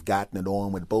you have gotten it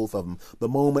on with both of them, the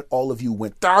moment all of you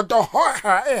went on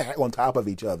top of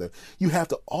each other, you have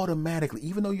to automatically,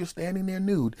 even though you're standing there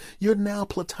nude, you're now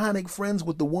platonic friends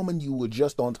with the woman you were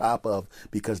just on top of,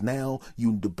 because now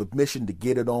the permission to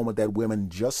get it on with that woman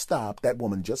just stopped. That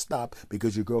woman just stopped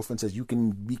because your girlfriend says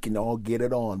we can all get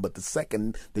it on. But the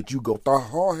second that you go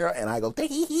and I go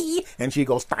and she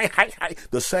goes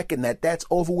the second that's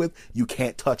over with, you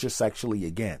can't touch her sexually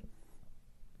again.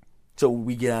 So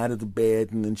we get out of the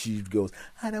bed, and then she goes,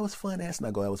 that was fun, ass. And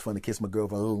I go, that was fun to kiss my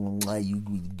girlfriend. Oh, you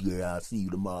girl, I'll see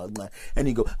you tomorrow. And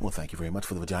you go, well, thank you very much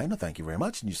for the vagina. Thank you very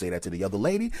much. And you say that to the other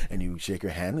lady, and you shake her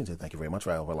hand and say, thank you very much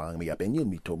for allowing me up in you and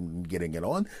me getting it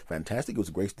on. Fantastic. It was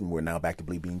great. And we're now back to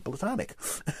being platonic.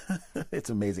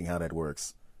 It's amazing how that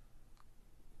works.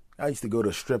 I used to go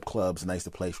to strip clubs, and I used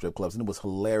to play strip clubs, and it was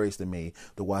hilarious to me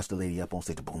to watch the lady up on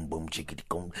stage, boom, boom, chickity,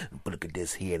 boom, look at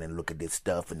this here, and then look at this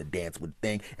stuff, and the dance with the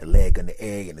thing, and leg in the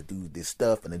air, and to do this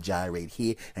stuff, and the gyrate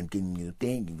here, and getting you the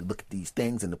thing, and you look at these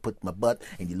things, and to put my butt,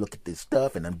 and you look at this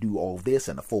stuff, and I do all this,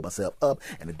 and I fold myself up,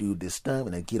 and I do this stuff,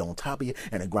 and I get on top of you,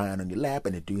 and I grind on your lap,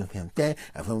 and I do him thing,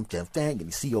 and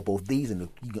you see both these, and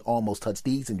you can almost touch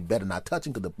these, and you better not touch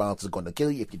them, because the bouncer is going to kill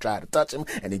you if you try to touch them,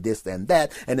 and this and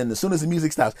that, and then as soon as the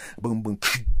music stops, boom, boom.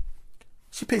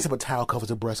 She picks up a towel, covers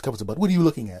her breast, covers her butt. What are you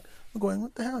looking at? I'm going,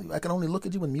 what the hell? I can only look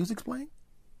at you when music's playing?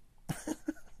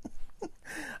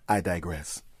 I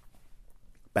digress.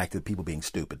 Back to the people being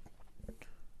stupid.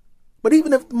 But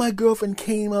even if my girlfriend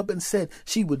came up and said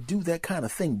she would do that kind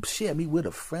of thing, share me with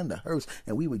a friend of hers,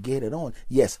 and we would get it on,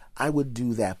 yes, I would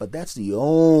do that. But that's the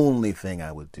only thing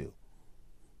I would do.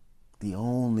 The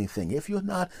only thing. If you're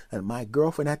not, and my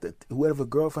girlfriend whoever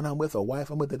girlfriend I'm with or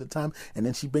wife I'm with at the time, and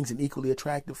then she brings an equally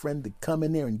attractive friend to come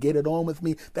in there and get it on with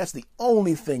me, that's the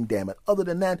only thing, damn it. Other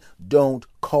than that, don't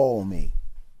call me.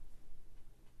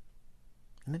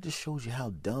 And it just shows you how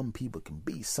dumb people can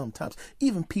be sometimes.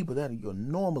 Even people that are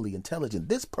normally intelligent.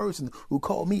 This person who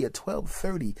called me at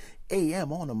 12:30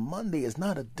 a.m. on a Monday is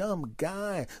not a dumb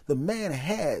guy. The man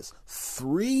has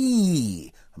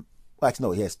 3. Actually,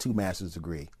 no, he has 2 master's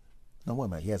degrees. No, wait a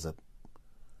minute. He has a...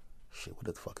 Shit, what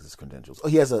the fuck is his credentials? Oh,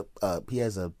 he has 2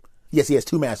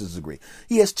 master's degrees.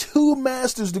 He has 2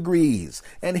 master's degrees.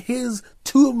 And his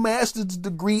 2 master's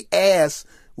degree ass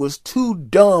was too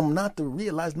dumb not to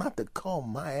realize, not to call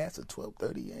my ass at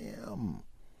 12:30 a.m.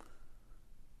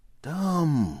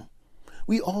 Dumb.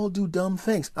 We all do dumb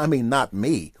things. I mean, not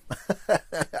me.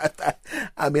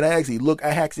 I mean, I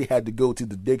actually had to go to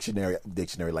the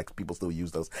dictionary, like people still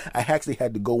use those. I actually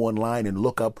had to go online and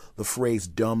look up the phrase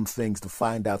dumb things to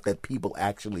find out that people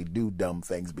actually do dumb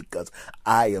things, because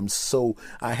I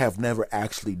have never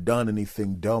actually done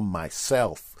anything dumb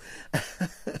myself.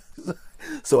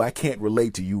 So I can't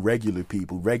relate to you regular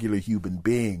people, regular human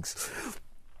beings.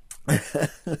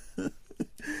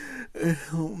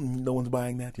 No one's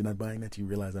buying that? You're not buying that? You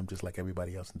realize I'm just like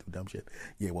everybody else and do dumb shit?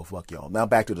 Yeah, well, fuck y'all. Now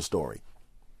back to the story.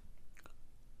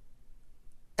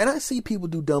 And I see people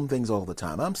do dumb things all the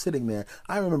time. I'm sitting there.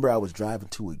 I remember I was driving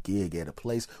to a gig at a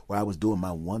place where I was doing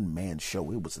my one-man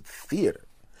show. It was a theater.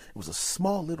 It was a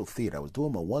small little theater. I was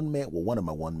doing one of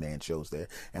my one-man shows there,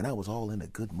 and I was all in a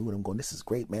good mood. I'm going, this is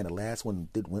great, man. The last one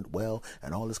went well,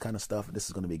 and all this kind of stuff. And this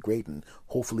is going to be great, and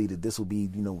hopefully this will be,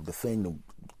 the thing to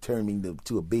turn me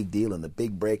to a big deal and a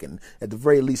big break. And at the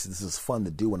very least, this is fun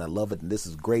to do, and I love it, and this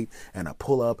is great. And I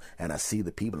pull up, and I see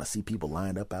the people, and I see people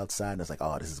lined up outside, and it's like,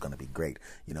 oh, this is going to be great.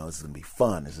 This is going to be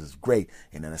fun. This is great.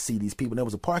 And then I see these people, and there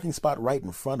was a parking spot right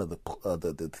in front of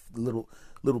the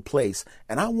little place,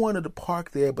 and I wanted to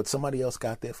park there, but somebody else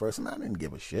got there first, and I didn't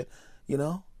give a shit,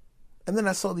 And then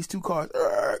I saw these two cars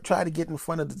try to get in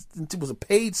front of it was a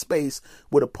paid space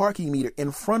with a parking meter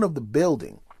in front of the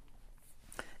building.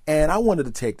 And I wanted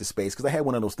to take the space because I had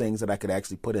one of those things that I could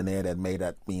actually put in there that made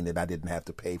that mean that I didn't have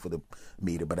to pay for the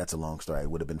meter, but that's a long story.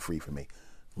 It would have been free for me.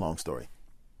 Long story.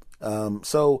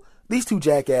 So these two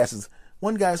jackasses,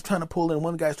 one guy's trying to pull in,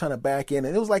 one guy's trying to back in.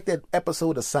 And it was like that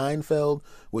episode of Seinfeld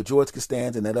where George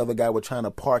Costanza and that other guy were trying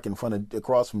to park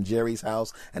across from Jerry's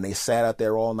house. And they sat out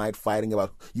there all night fighting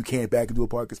about, you can't back into a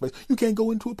parking space. You can't go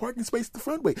into a parking space the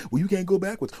front way. Well, you can't go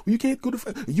backwards. Well, you can't go to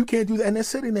front. You can't do that. And they're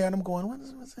sitting there and I'm going,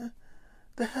 what's that?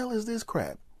 The hell is this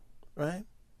crap? Right?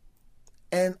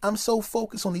 And I'm so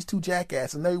focused on these two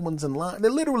jackasses and everyone's in line.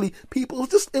 They're literally people.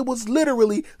 It was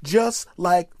literally just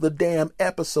like the damn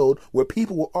episode where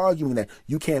people were arguing that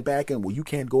you can't back in. Well, you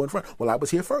can't go in front. Well, I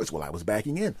was here first. Well, I was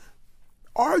backing in.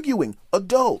 Arguing.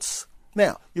 Adults.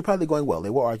 Now, you're probably going, well, they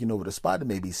were arguing over the spot. It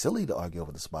may be silly to argue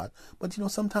over the spot. But,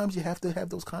 sometimes you have to have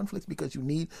those conflicts because you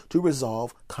need to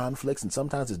resolve conflicts. And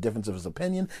sometimes there's differences of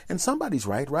opinion. And somebody's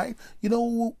right?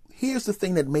 Here's the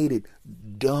thing that made it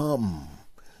dumb.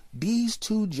 These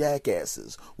two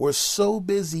jackasses were so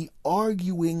busy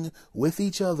arguing with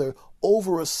each other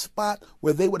over a spot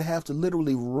where they would have to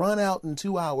literally run out in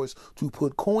 2 hours to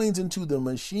put coins into the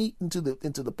machine, into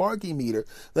the parking meter,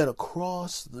 that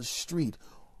across the street,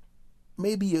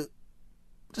 maybe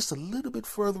just a little bit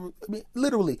further,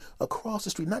 literally across the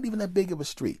street, not even that big of a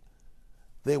street,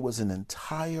 there was an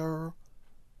entire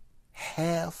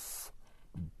half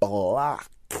block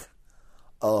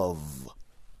of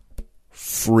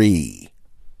free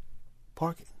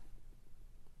parking.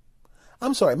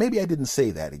 I'm sorry, maybe I didn't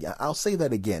say that again. I'll say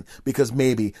that again because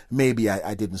maybe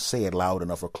I didn't say it loud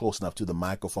enough or close enough to the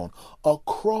microphone.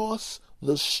 Across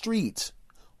the street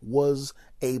was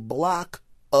a block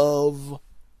of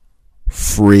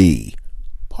free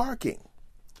parking.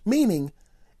 Meaning,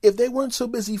 if they weren't so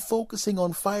busy focusing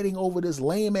on fighting over this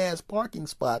lame-ass parking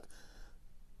spot,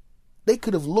 they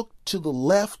could have looked to the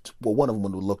left. Well, one of them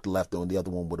would have looked left and the other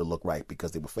one would have looked right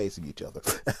because they were facing each other.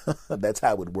 That's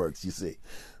how it works, you see.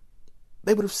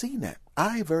 They would have seen that.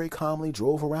 I very calmly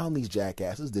drove around these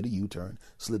jackasses, did a U-turn,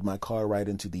 slid my car right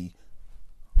into the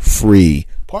free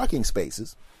parking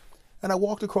spaces, and I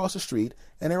walked across the street,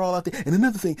 and they're all out there. And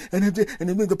another thing, and then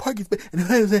the parking space, and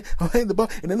another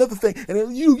thing, and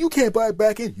then you can't buy it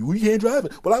back in. You can't drive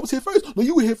it. Well, I was here first. No,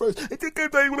 you were here first.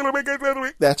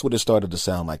 That's what it started to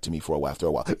sound like to me for a while. After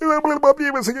a while, and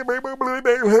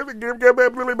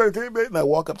I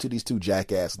walk up to these two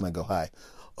jackasses and I go, "Hi."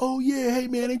 "Oh yeah, hey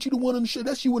man, ain't you the one on the show?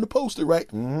 That's you in the poster, right?"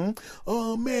 "Mm-hmm."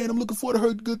 "Oh man, I'm looking forward to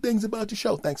hear good things about your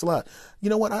show. Thanks a lot.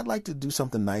 You know what? I'd like to do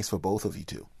something nice for both of you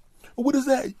two." "What is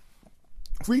that?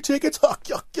 Free tickets?" "Oh,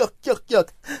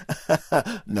 yuck.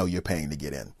 No, you're paying to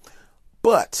get in.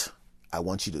 But I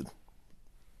want you to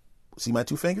see my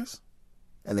two fingers."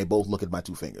 And they both look at my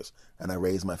two fingers. And I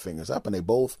raise my fingers up, and they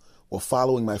both were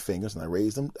following my fingers. And I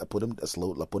raised them, I put them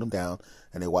down,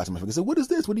 and they watched my fingers. I said, "What is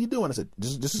this? What are you doing?" I said,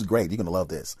 This is great. You're gonna love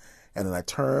this." And then I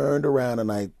turned around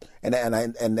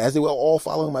and as they were all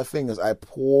following my fingers, I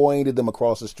pointed them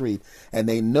across the street, and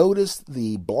they noticed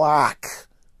the block,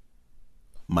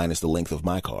 minus the length of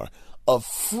my car, of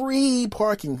free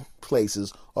parking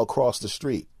places across the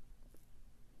street.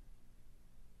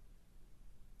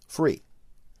 Free.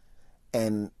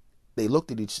 And they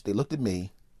looked at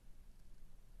me,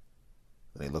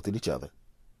 and they looked at each other.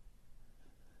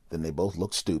 Then they both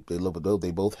looked stupid.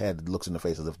 They both had looks in their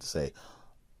faces as if to say,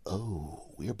 "Oh,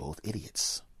 we're both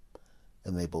idiots."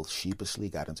 And they both sheepishly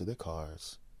got into their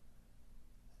cars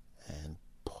and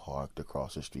parked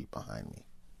across the street behind me.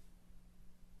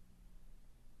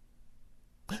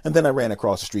 And then I ran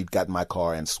across the street, got in my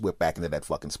car, and swept back into that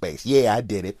fucking space. Yeah, I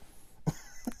did it.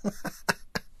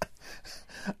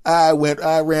 I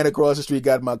ran across the street,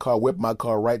 got in my car, whipped my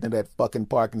car right into that fucking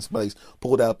parking space,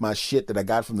 pulled out my shit that I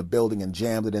got from the building and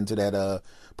jammed it into that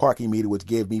parking meter, which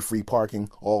gave me free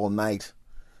parking all night.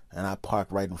 And I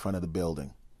parked right in front of the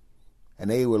building.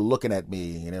 And they were looking at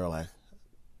me, and they were like,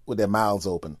 with their mouths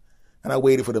open. And I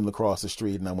waited for them to cross the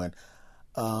street, and I went,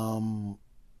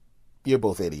 "You're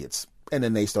both idiots." And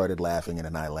then they started laughing, and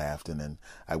then I laughed, and then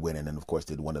I went in and, of course,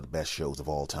 did one of the best shows of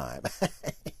all time.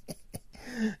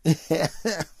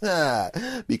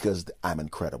 Because I'm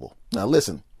incredible. Now,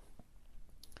 listen.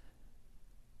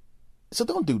 So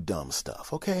don't do dumb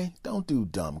stuff, okay? Don't do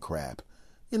dumb crap.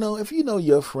 You know, if you know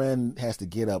your friend has to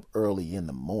get up early in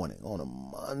the morning on a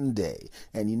Monday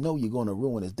and you know you're going to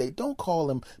ruin his day, don't call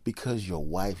him because your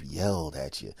wife yelled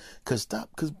at you. Because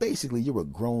basically you're a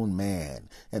grown man,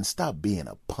 and stop being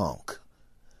a punk.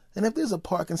 And if there's a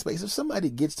parking space, if somebody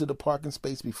gets to the parking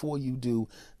space before you do,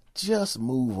 just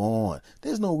move on.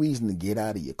 There's no reason to get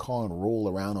out of your car and roll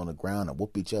around on the ground and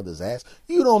whoop each other's ass.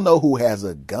 You don't know who has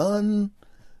a gun.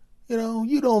 You know,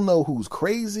 you don't know who's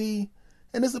crazy.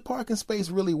 And is the parking space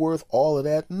really worth all of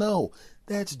that? No,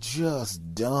 that's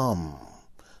just dumb.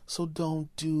 So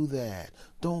don't do that.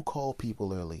 Don't call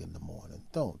people early in the morning.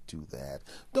 Don't do that.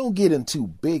 Don't get into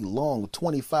big, long,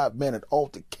 25-minute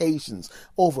altercations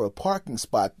over a parking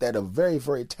spot that a very,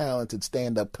 very talented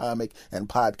stand-up comic and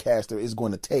podcaster is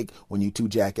going to take when you two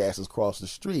jackasses cross the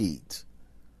street.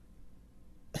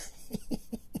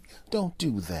 Don't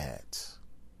do that.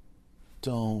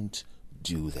 Don't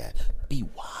do that. Be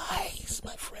wise,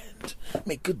 my friend.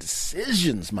 Make good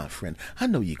decisions, my friend. I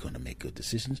know you're going to make good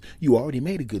decisions. You already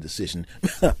made a good decision.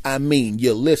 I mean,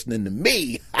 you're listening to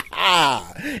me.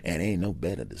 And ain't no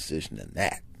better decision than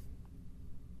that.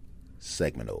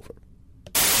 Segment over.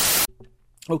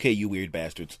 Okay, you weird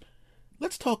bastards.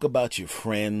 Let's talk about your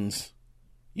friends.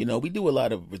 You know, we do a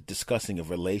lot of discussing of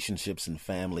relationships and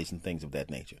families and things of that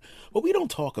nature. But we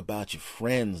don't talk about your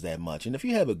friends that much. And if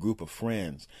you have a group of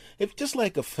friends, if just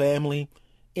like a family,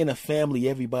 in a family,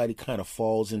 everybody kind of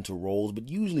falls into roles. But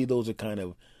usually those are kind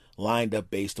of lined up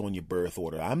based on your birth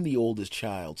order. I'm the oldest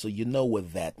child, so you know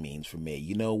what that means for me.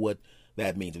 You know what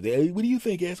that means. Hey, what do you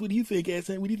think, S? What do you think, S?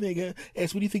 What do you think,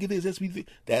 S? What do you think of this? S? What do you think?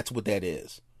 That's what that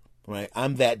is, right?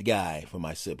 I'm that guy for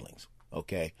my siblings,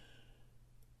 okay?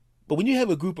 But when you have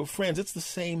a group of friends, it's the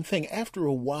same thing. After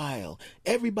a while,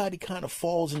 everybody kind of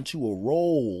falls into a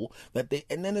role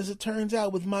and then as it turns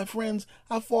out with my friends,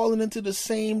 I've fallen into the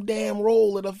same damn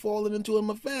role that I've fallen into in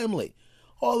my family.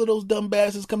 All of those dumb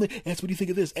bastards come in. S, what do you think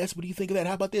of this? S, what do you think of that?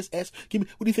 How about this? S, what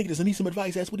do you think of this? I need some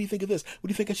advice. S, what do you think of this? What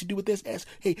do you think I should do with this? S,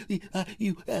 hey,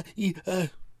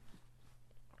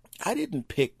 I didn't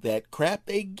pick that crap.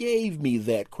 They gave me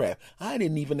that crap. I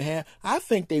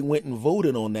think they went and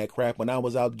voted on that crap when I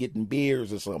was out getting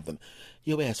beers or something.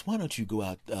 Yo, ass, why don't you go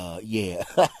out,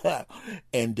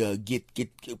 and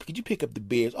could you pick up the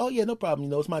beers? Oh, yeah, no problem. You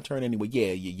know, it's my turn anyway.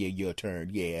 Yeah, your turn.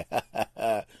 Yeah.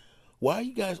 Why are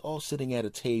you guys all sitting at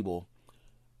a table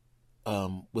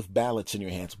with ballots in your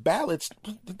hands? Ballots?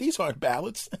 These aren't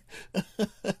ballots. What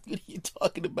are you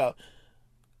talking about?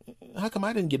 How come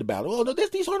I didn't get a ballot? Well, no,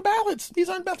 these aren't ballots. These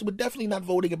aren't ballots. We're definitely not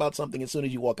voting about something as soon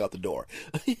as you walk out the door.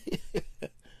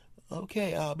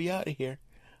 Okay, I'll be out of here.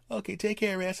 Okay, take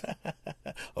care, ass.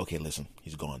 Okay, listen,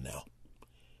 he's gone now.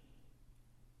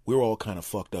 We're all kind of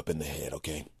fucked up in the head,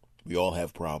 okay? We all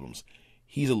have problems.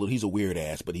 He's a weird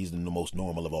ass, but he's the most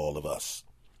normal of all of us.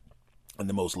 And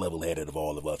the most level-headed of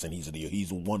all of us. And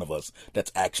he's one of us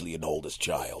that's actually an oldest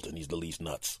child, and he's the least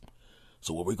nuts.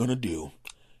 So what we're going to do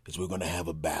is we're going to have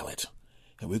a ballot,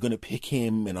 and we're going to pick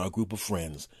him in our group of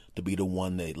friends to be the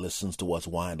one that listens to us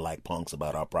whine like punks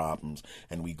about our problems,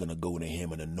 and we're going to go to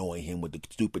him and annoy him with the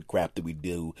stupid crap that we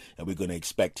do, and we're going to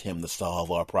expect him to solve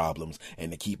our problems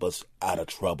and to keep us out of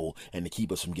trouble and to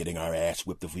keep us from getting our ass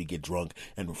whipped if we get drunk,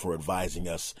 and for advising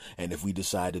us, and if we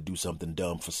decide to do something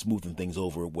dumb, for smoothing things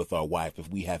over with our wife if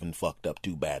we haven't fucked up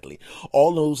too badly.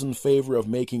 All those in favor of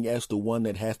making S the one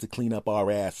that has to clean up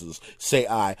our asses, say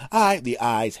aye. Aye, the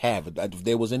ayes have it. If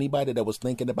there was anybody that was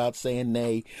thinking about saying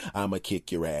nay, I'm going to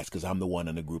kick your ass, because I'm the one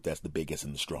in the group that's the biggest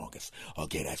and the strongest.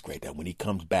 Okay, that's great. Now, when he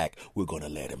comes back, we're going to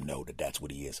let him know that that's what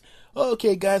he is.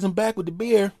 Okay, guys, I'm back with the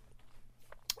beer.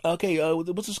 Okay,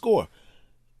 what's the score?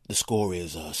 The score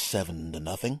is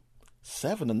 7-0.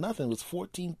 7-0. It was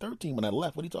 14-13 when I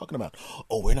left. What are you talking about?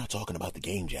 Oh, we're not talking about the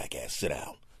game, jackass. Sit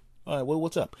down. All right, well,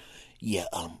 what's up? Yeah,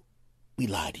 we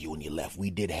lied to you when you left.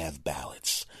 We did have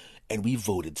ballots. And we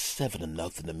voted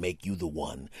 7-0 to make you the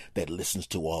one that listens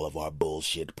to all of our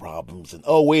bullshit problems. And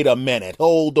oh, wait a minute.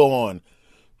 Hold on.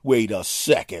 Wait a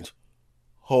second.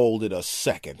 Hold it a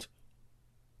second.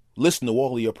 Listen to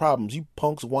all of your problems. You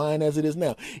punks whine as it is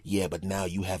now. Yeah, but now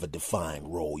you have a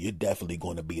defined role. You're definitely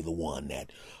going to be the one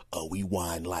that we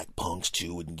whine like punks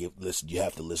too, and you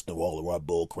have to listen to all of our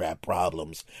bull crap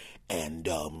problems, and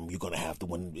you're gonna have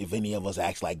to, if any of us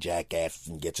acts like jackasses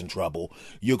and gets in trouble,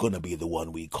 you're gonna be the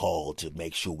one we call to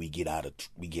make sure we get out of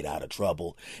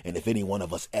trouble. And if any one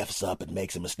of us f's up and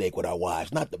makes a mistake with our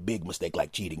wives, not the big mistake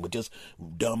like cheating, but just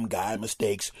dumb guy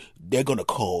mistakes, they're gonna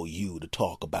call you to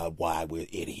talk about why we're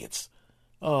idiots.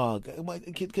 Oh,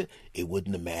 it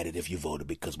wouldn't have mattered if you voted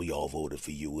because we all voted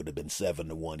for you. It would have been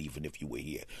 7-1 even if you were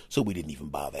here. So we didn't even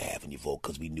bother having you vote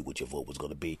because we knew what your vote was going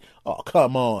to be. Oh,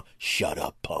 come on. Shut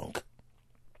up, punk.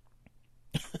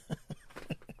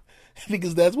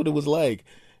 Because that's what it was like.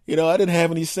 You know, I didn't have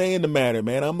any say in the matter,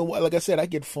 man. I'm the one, like I said, I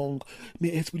get phone,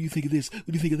 man, ask, what do you think of this? What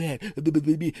do you think of that?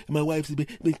 And my wife's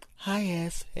like, hi,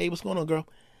 ass. Hey, what's going on, girl?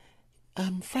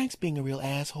 Frank's being a real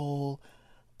asshole.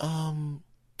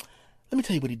 Let me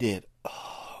tell you what he did.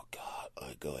 Oh, God. All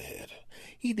right, go ahead.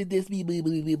 He did this.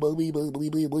 Because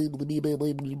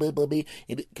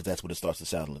that's what it starts to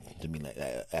sound to me like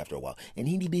after a while. And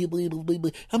I'm going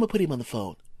to put him on the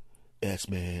phone. Yes,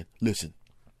 man. Listen.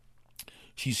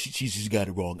 She's got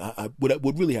it wrong.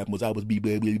 What really happened was I was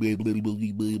because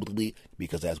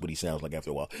that's what he sounds like after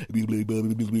a while.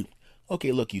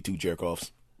 Okay, look, you two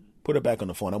jerk-offs. Put her back on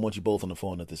the phone. I want you both on the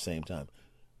phone at the same time.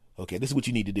 Okay, this is what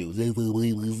you need to do.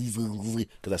 Because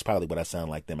that's probably what I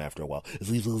sound like them after a while.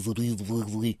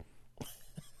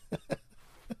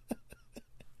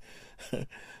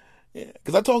 Yeah,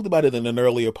 because I talked about it in an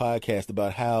earlier podcast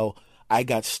about how I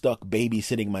got stuck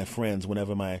babysitting my friends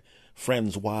whenever my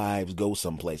friends' wives go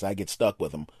someplace. I get stuck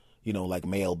with them, you know, like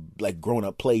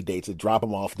grown-up play dates that drop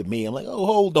them off to me. I'm like, oh,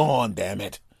 hold on, damn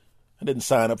it. I didn't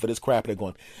sign up for this crap. They're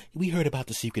going, we heard about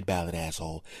the secret ballot,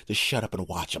 asshole. Just shut up and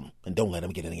watch them, and don't let them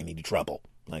get in any trouble.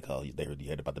 Like, oh, you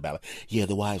heard about the ballot. Yeah,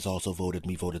 the wives also voted.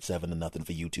 We voted 7-0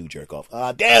 for you too, jerk off.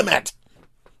 Ah, damn it!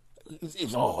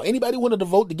 Oh, anybody wanted to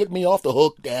vote to get me off the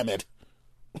hook? Damn it!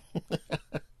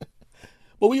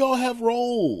 But we all have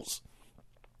roles,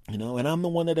 you know, and I'm the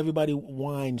one that everybody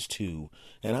whines to.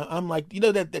 And I'm like, you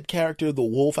know, that character, the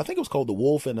wolf. I think it was called the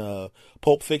wolf in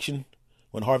Pulp Fiction.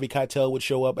 When Harvey Keitel would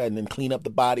show up and then clean up the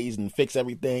bodies and fix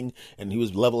everything, and he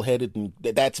was level-headed, and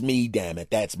that's me, damn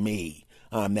it, that's me.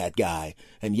 I'm that guy.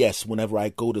 And yes, whenever I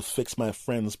go to fix my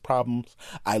friends' problems,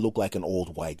 I look like an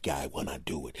old white guy when I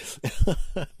do it.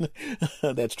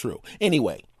 That's true.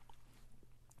 Anyway,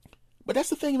 but that's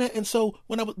the thing, man. And so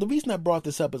the reason I brought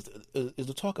this up is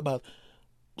to talk about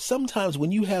sometimes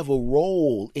when you have a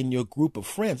role in your group of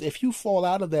friends, if you fall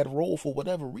out of that role for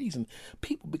whatever reason,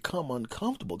 people become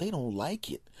uncomfortable. They don't like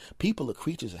it. People are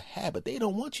creatures of habit. They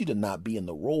don't want you to not be in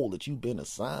the role that you've been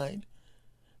assigned.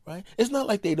 Right? It's not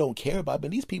like they don't care about me.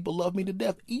 These people love me to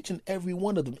death. Each and every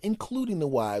one of them, including the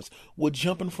wives, would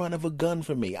jump in front of a gun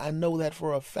for me. I know that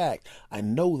for a fact. I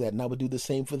know that, and I would do the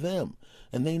same for them.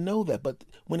 And they know that. But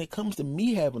when it comes to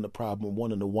me having a problem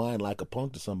wanting to whine like a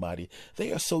punk to somebody,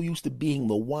 they are so used to being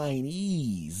the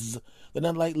whinies. They're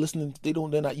not like listening. They're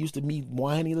not used to me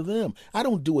whining to them. I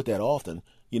don't do it that often,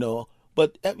 you know.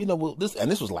 But you know, this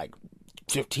was like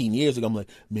 15 years ago. I'm like,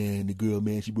 man, the girl,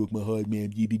 man, she broke my heart,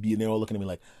 man. And they're all looking at me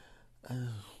like, I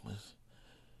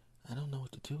don't know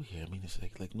what to do here. I mean, it's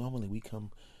like normally we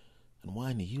come and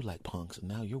whine to you like punks, and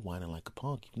now you're whining like a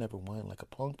punk. You've never whined like a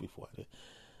punk before.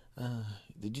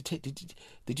 Did you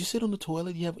sit on the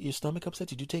toilet? You have your stomach upset?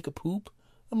 Did you take a poop?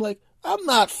 I'm like, I'm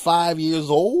not 5 years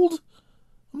old.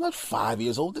 I'm not 5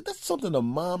 years old. That's something a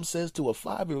mom says to a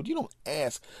 5-year-old. You don't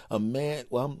ask a man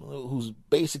who's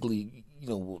basically, you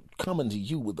know, coming to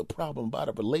you with a problem about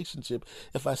a relationship.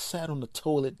 If I sat on the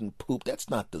toilet and pooped, that's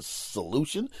not the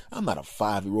solution. I'm not a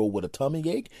 5-year-old with a tummy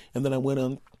ache. And then I went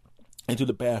on into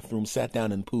the bathroom, sat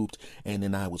down and pooped, and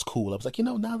then I was cool. I was like, you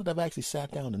know, now that I've actually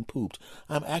sat down and pooped,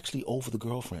 I'm actually over the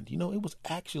girlfriend. You know, it was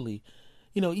actually...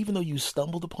 You know, even though you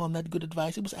stumbled upon that good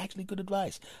advice, it was actually good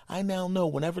advice. I now know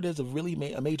whenever there's a really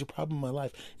a major problem in my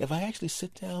life, if I actually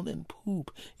sit down and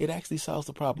poop, it actually solves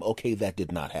the problem. Okay, that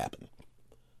did not happen.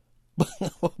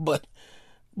 But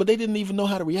they didn't even know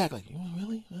how to react. Like,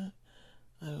 really?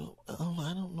 I don't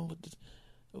know what this...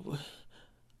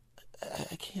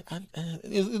 I can't...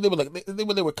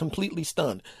 They were completely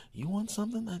stunned. You want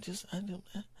something? I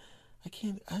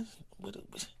can't... What do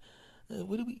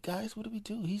we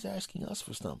do? He's asking us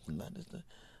for something.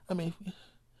 I mean,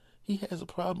 he has a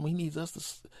problem. He needs us to.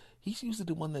 He's usually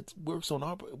the one that works on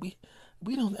our. We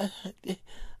don't.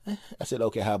 I said,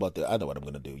 okay, how about that? I know what I'm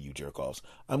going to do, you jerk offs.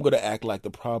 I'm going to act like the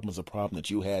problem is a problem that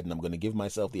you had, and I'm going to give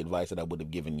myself the advice that I would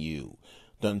have given you.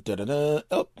 Dun, dun, dun, dun.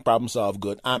 Oh, problem solved.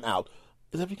 Good. I'm out.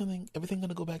 is everything going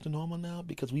to go back to normal now?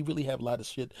 Because we really have a lot of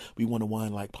shit we want to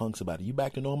whine like punks about. Are you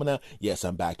back to normal now? Yes,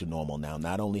 I'm back to normal now.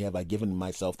 Not only have I given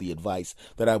myself the advice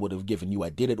that I would have given you, I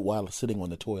did it while sitting on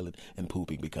the toilet and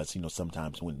pooping because,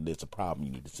 sometimes when there's a problem,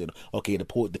 you need to sit. Okay, the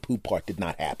poop part did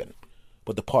not happen.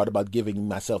 But the part about giving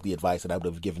myself the advice that I would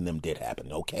have given them did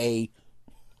happen, okay?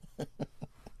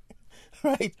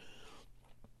 Right?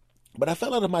 But I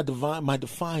fell out of my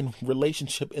defined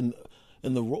relationship in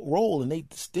the role, and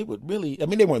they would really,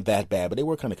 they weren't that bad, but they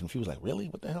were kind of confused, like, really?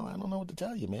 What the hell? I don't know what to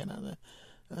tell you, man.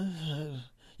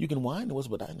 You can whine to us,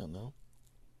 but I don't know.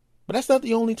 But that's not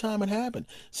the only time it happened.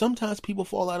 Sometimes people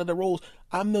fall out of their roles.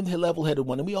 I'm the level-headed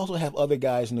one, and we also have other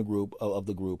guys in the group, of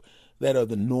the group, that are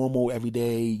the normal,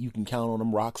 everyday, you can count on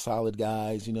them, rock-solid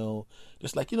guys,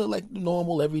 just like, like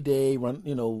normal, everyday, run,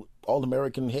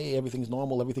 all-American, hey, everything's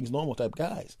normal type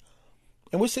guys.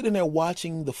 And we're sitting there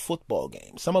watching the football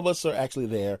game. Some of us are actually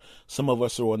there. Some of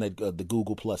us are on the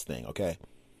Google Plus thing, okay?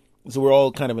 So we're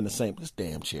all kind of in this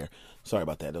damn chair. Sorry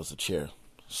about that. There was a chair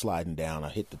sliding down. I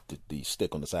hit the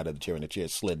stick on the side of the chair, and the chair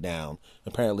slid down.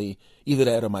 Apparently, either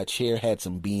that or my chair had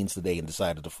some beans today and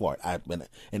decided to fart. And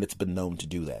it's been known to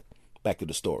do that. Back to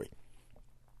the story.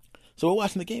 So we're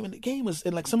watching the game, and the game was,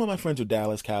 and like some of my friends are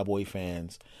Dallas Cowboy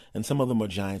fans, and some of them are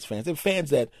Giants fans. They're fans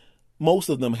that most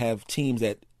of them have teams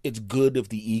that it's good if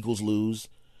the Eagles lose.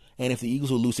 And if the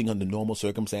Eagles were losing under normal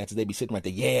circumstances, they'd be sitting right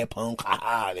there, yeah, punk,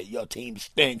 ha-ha, your team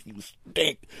stinks, you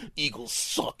stink, Eagles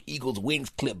suck, Eagles wings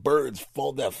clip, birds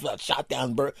fall down, shot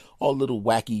down, bird, all little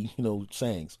wacky,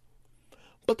 sayings.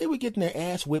 But they were getting their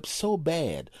ass whipped so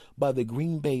bad by the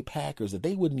Green Bay Packers that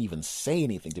they wouldn't even say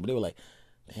anything to me. They were like,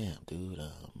 damn, dude,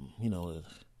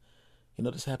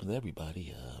 this happens to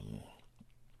everybody.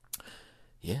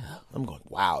 Yeah, I'm going,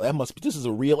 wow, this is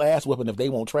a real ass whipping if they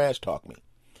won't trash talk me.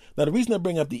 Now, the reason I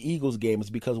bring up the Eagles game is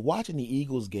because watching the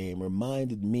Eagles game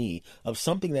reminded me of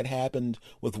something that happened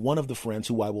with one of the friends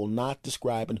who I will not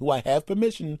describe and who I have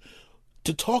permission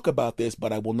to talk about this,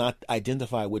 but I will not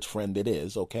identify which friend it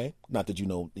is, okay? Not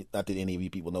that any of you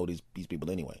people know these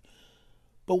people anyway.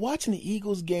 But watching the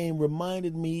Eagles game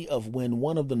reminded me of when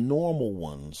one of the normal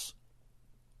ones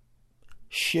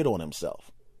shit on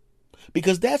himself.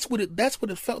 Because that's what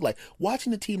it felt like.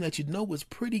 Watching the team that was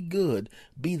pretty good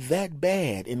be that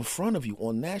bad in front of you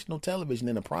on national television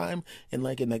in a prime and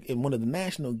in one of the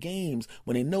national games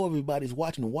when they know everybody's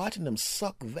watching them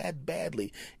suck that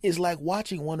badly is like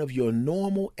watching one of your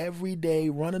normal,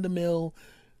 everyday, run-of-the-mill,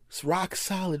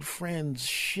 rock-solid friends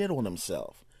shit on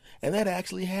himself. And that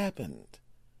actually happened.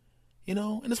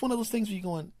 And it's one of those things where you're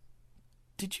going,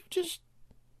 did you just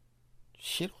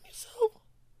shit on yourself?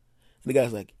 And the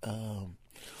guy's like,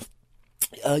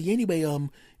 anyway,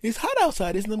 it's hot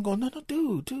outside, isn't it? I'm going, no,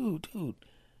 dude.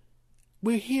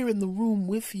 We're here in the room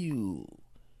with you.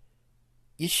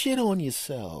 You shit on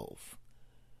yourself.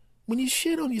 When you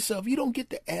shit on yourself, you don't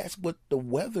get to ask what the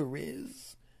weather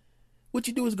is. What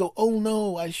you do is go, oh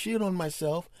no, I shit on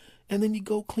myself, and then you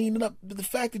go clean it up. But the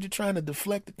fact that you're trying to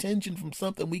deflect attention from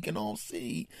something we can all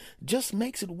see just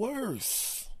makes it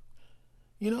worse.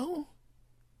 You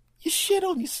shit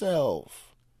on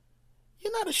yourself.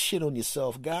 You're not a shit on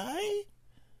yourself guy.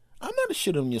 I'm not a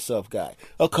shit on yourself guy.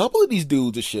 A couple of these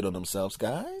dudes are shit on themselves,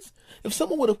 guys. If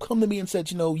someone would have come to me and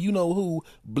said, you know who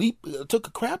bleep took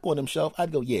a crap on himself,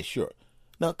 I'd go, yeah, sure.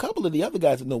 Now, a couple of the other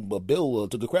guys that know Bill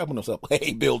took a crap on himself.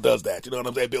 Hey, Bill does that. You know what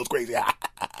I'm saying? Bill's crazy.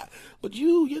 But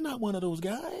you're not one of those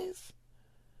guys.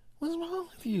 What's wrong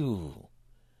with you?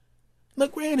 Now,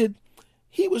 granted,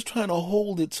 he was trying to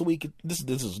hold it so he could. This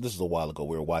is a while ago.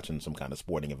 We were watching some kind of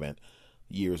sporting event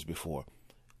years before,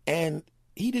 and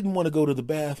he didn't want to go to the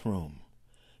bathroom.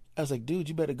 I was like, dude,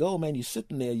 you better go, man. You're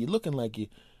sitting there. You're looking like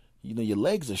your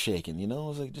legs are shaking. I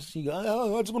was like, I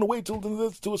just want to wait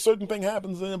till a certain thing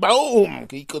happens, and boom,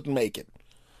 he couldn't make it.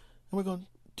 And we're going,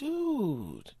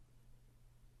 dude,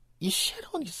 you shit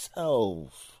on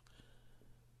yourself.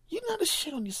 You're not a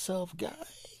shit on yourself guy,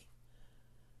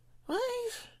 right?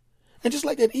 And just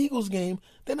like that Eagles game,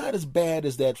 they're not as bad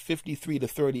as that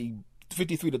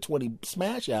 53-20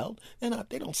 smash out.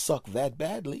 They don't suck that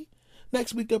badly.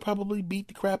 Next week they'll probably beat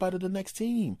the crap out of the next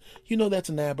team. That's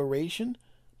an aberration,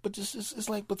 but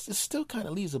it still kind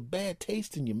of leaves a bad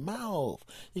taste in your mouth.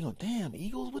 You're going, damn,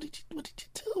 Eagles, what did you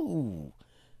do?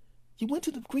 You went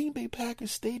to the Green Bay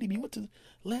Packers stadium. You went to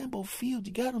Lambeau Field.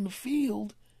 You got on the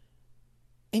field,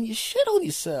 and you shit on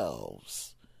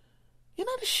yourselves. You're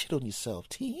not a shit on yourself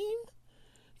team.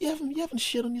 You haven't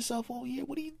shit on yourself all year.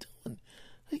 What are you doing?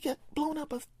 You got blown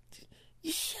up.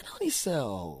 You shit on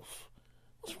yourself.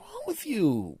 What's wrong with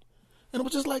you? And it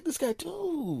was just like this guy,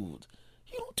 dude.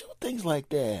 You don't do things like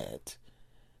that.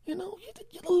 You're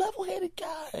the level-headed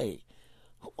guy.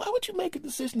 Why would you make a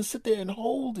decision to sit there and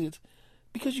hold it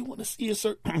because you want to see a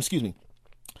certain excuse me,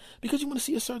 because you want to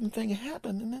see a certain thing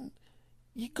happen, and then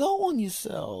you go on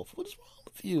yourself? What is wrong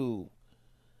with you?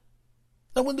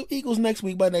 Now, when the Eagles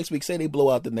by next week, say they blow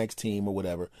out the next team or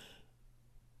whatever,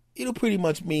 it'll pretty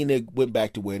much mean they went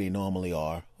back to where they normally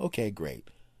are. Okay, great.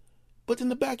 But in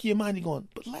the back of your mind, you're going,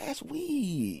 but last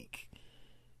week,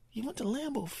 you went to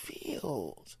Lambeau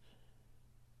Field,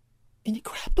 and you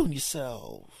crapped on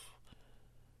yourself.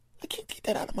 I can't get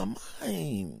that out of my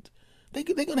mind. They're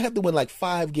going to have to win like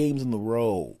 5 games in a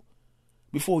row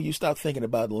before you start thinking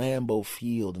about Lambeau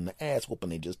Field and the ass whooping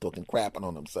they just took and crapping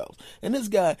on themselves. And this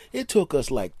guy, it took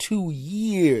us like 2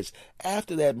 years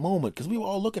after that moment, because we were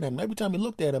all looking at him. Every time we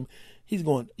looked at him, he's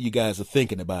going, you guys are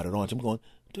thinking about it, aren't you? I'm going,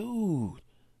 dude,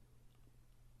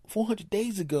 400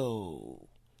 days ago,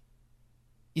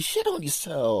 you shit on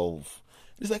yourself.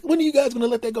 It's like, when are you guys going to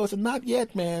let that go? I said, not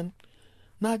yet, man.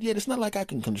 Not yet. It's not like I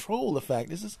can control the fact.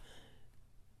 This is,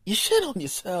 you shit on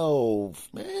yourself,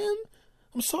 man.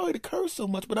 I'm sorry to curse so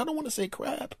much, but I don't want to say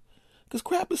crap. Because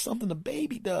crap is something a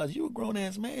baby does. You're a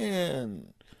grown-ass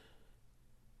man.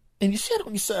 And you shit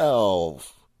on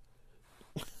yourself.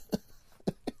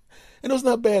 And it was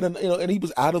not bad. And he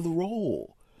was out of the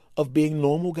role of being a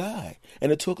normal guy.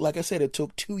 And it took, like I said, it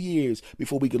took 2 years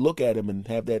before we could look at him and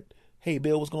have that, hey,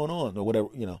 Bill, what's going on? Or whatever,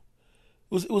 It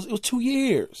was 2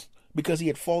 years. Because he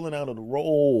had fallen out of the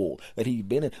role that he'd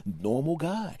been in. Normal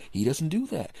guy. He doesn't do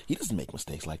that. He doesn't make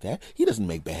mistakes like that. He doesn't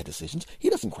make bad decisions. He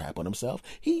doesn't crap on himself.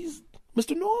 He's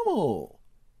Mr. Normal.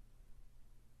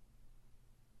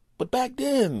 But back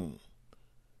then,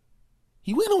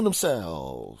 he went on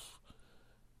himself.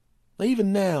 Now,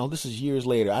 even now, this is years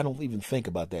later, I don't even think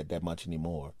about that much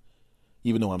anymore.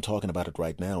 Even though I'm talking about it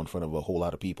right now in front of a whole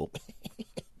lot of people.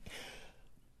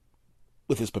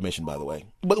 With his permission, by the way.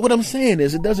 But what I'm saying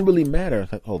is, it doesn't really matter.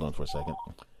 Hold on for a second.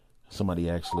 Somebody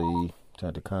actually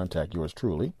tried to contact yours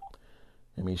truly.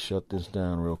 Let me shut this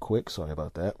down real quick. Sorry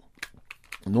about that.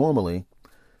 Normally,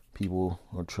 people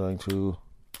are trying to...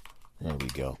 There we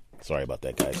go. Sorry about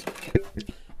that, guys.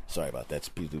 Sorry about that.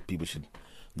 People should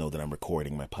know that I'm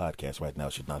recording my podcast right now.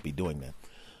 Should not be doing that.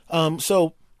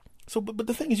 But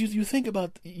the thing is, you think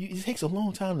about... It takes a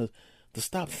long time to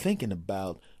stop thinking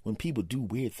about when people do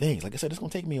weird things. Like I said, it's going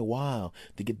to take me a while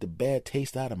to get the bad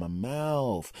taste out of my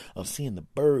mouth of seeing the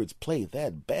Birds play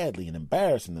that badly and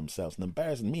embarrassing themselves and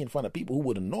embarrassing me in front of people who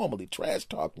would have normally trash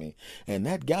talked me. And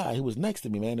that guy who was next to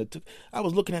me, man, I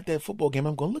was looking at that football game.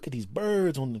 I'm going, look at these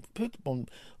Birds on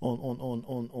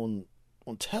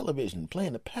television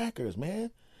playing the Packers,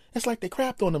 man. It's like they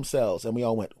crapped on themselves. And we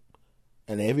all went,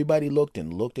 and everybody looked at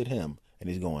him, and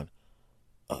he's going,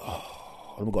 oh.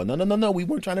 I'm going, no, we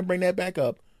weren't trying to bring that back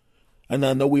up. And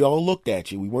I know we all looked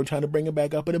at you. We weren't trying to bring it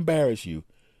back up and embarrass you.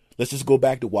 Let's just go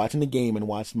back to watching the game and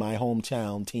watch my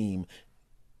hometown team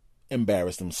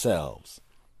embarrass themselves.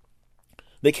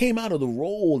 They came out of the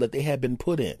role that they had been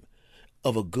put in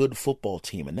of a good football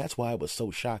team, and that's why it was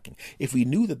so shocking. If we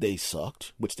knew that they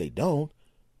sucked, which they don't,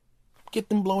 get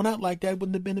them blown out like that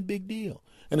wouldn't have been a big deal.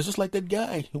 And it's just like that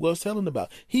guy who I was telling about.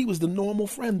 He was the normal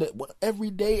friend that every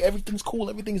day, everything's cool,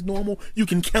 everything's normal. You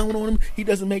can count on him. He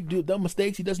doesn't make dumb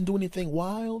mistakes. He doesn't do anything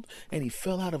wild. And he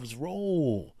fell out of his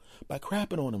role by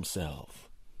crapping on himself.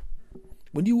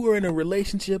 When you were in a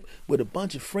relationship with a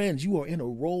bunch of friends, you are in a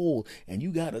role and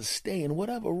you got to stay in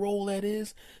whatever role that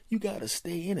is. You got to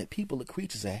stay in it. People are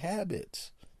creatures of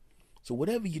habits. So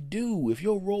whatever you do, if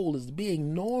your role is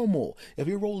being normal, if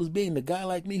your role is being the guy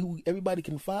like me who everybody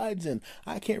confides in,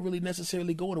 I can't really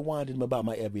necessarily go and whine to them about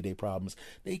my everyday problems.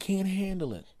 They can't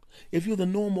handle it. If you're the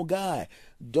normal guy,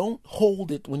 don't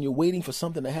hold it when you're waiting for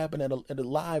something to happen at a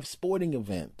live sporting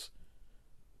event,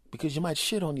 because you might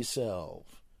shit on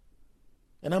yourself.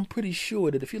 And I'm pretty sure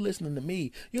that if you're listening to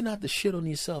me, you're not the shit on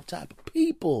yourself type of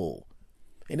people.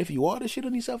 And if you are the shit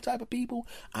on yourself type of people,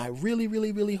 I really,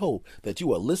 really, really hope that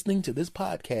you are listening to this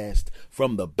podcast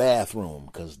from the bathroom,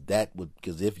 because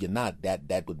if you're not,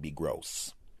 that would be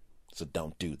gross. So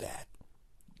don't do that.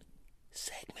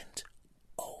 Segment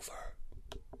over.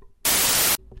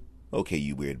 Okay,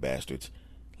 you weird bastards.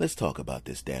 Let's talk about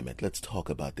this, damn it. Let's talk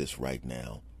about this right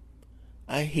now.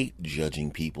 I hate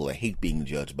judging people. I hate being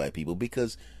judged by people,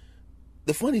 because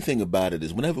the funny thing about it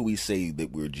is whenever we say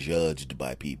that we're judged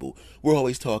by people, we're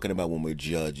always talking about when we're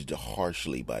judged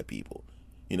harshly by people.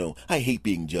 I hate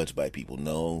being judged by people.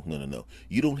 No.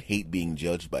 You don't hate being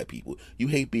judged by people. You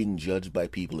hate being judged by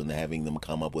people and having them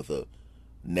come up with a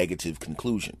negative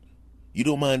conclusion. You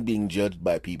don't mind being judged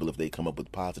by people if they come up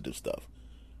with positive stuff.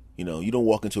 You know, you don't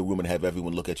walk into a room and have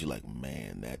everyone look at you like,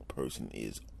 man, that person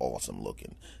is awesome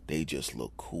looking. They just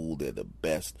look cool. They're the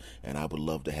best. And I would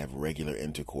love to have regular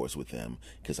intercourse with them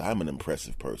because I'm an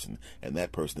impressive person. And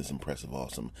that person is impressive,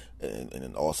 awesome,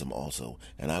 and awesome also.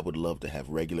 And I would love to have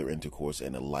regular intercourse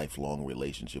and a lifelong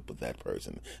relationship with that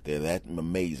person. They're that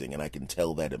amazing, and I can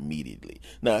tell that immediately.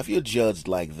 Now, if you're judged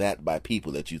like that by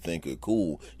people that you think are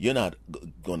cool, you're not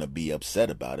going to be upset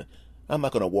about it. I'm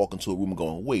not going to walk into a room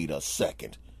going, wait a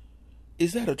second.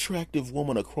 Is that attractive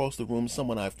woman across the room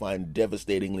someone I find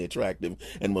devastatingly attractive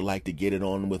and would like to get it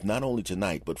on with not only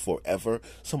tonight but forever?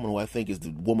 Someone who I think is the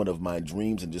woman of my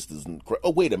dreams and just isn't.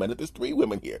 Oh, wait a minute. There's 3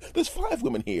 women here. There's 5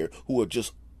 women here who are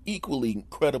just equally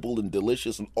incredible and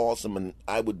delicious and awesome, and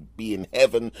I would be in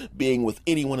heaven being with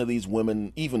any one of these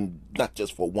women, even not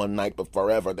just for one night but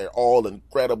forever. They're all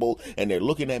incredible, and they're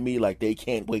looking at me like they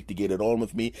can't wait to get it on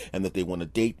with me and that they want to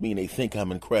date me and they think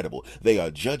I'm incredible. They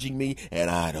are judging me and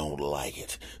I don't like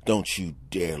it. Don't you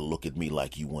dare look at me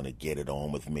like you want to get it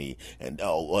on with me. And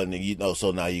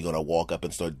so now you're going to walk up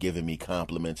and start giving me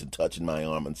compliments and touching my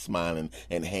arm and smiling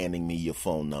and handing me your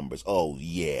phone numbers. Oh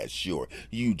yeah, sure.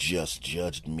 You just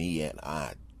judged me and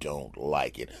I don't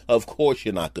like it. Of course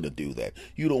you're not going to do that.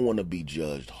 You don't want to be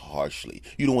judged harshly.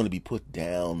 You don't want to be put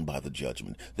down by the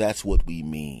judgment. That's what we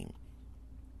mean.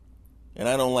 And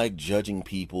I don't like judging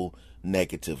people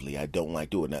negatively. I don't like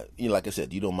doing that. You know, like I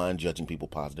said, you don't mind judging people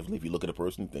positively. If you look at a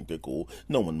person and think they're cool,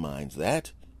 no one minds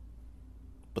that.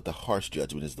 But the harsh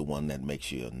judgment is the one that makes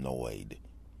you annoyed.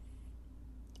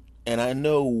 And I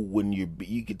know when you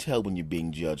can tell when you're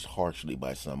being judged harshly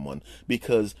by someone,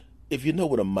 because if you know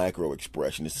what a micro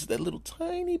expression is, it's that little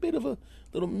tiny bit of a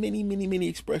little mini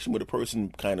expression where the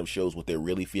person kind of shows what they're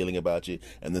really feeling about you,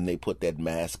 and then they put that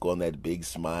mask on, that big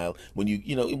smile. When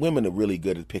you know, women are really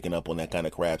good at picking up on that kind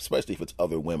of crap, especially if it's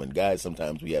other women. Guys,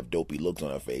 sometimes we have dopey looks on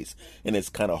our face, and it's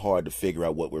kind of hard to figure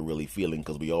out what we're really feeling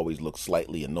because we always look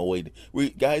slightly annoyed.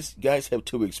 Guys have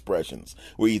 2 expressions.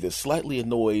 We're either slightly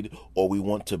annoyed or we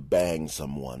want to bang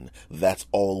someone. That's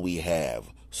all we have.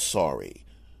 Sorry.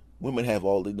 Women have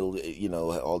all the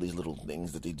little, all these little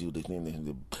things that they do.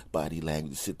 The body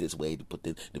language, sit this way, they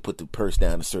put the purse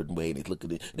down a certain way, and they look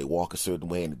at it, they walk a certain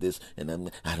way, and this,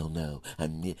 and I don't know.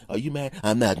 Are you mad?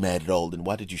 I'm not mad at all. Then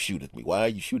why did you shoot at me? Why are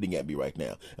you shooting at me right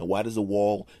now? And why does the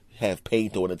wall have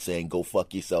paint on it saying "Go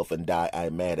fuck yourself and die"?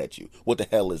 I'm mad at you. What the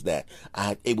hell is that?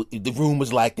 The room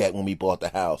was like that when we bought the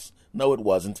house. No, it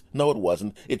wasn't.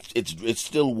 It's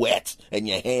still wet, and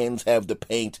your hands have the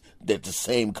paint that's the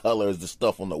same color as the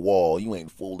stuff on the wall. You ain't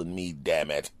fooling me,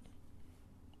 damn it.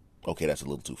 Okay, that's a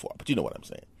little too far, but you know what I'm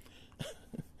saying.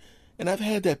 And I've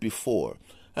had that before.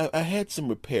 I had some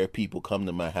repair people come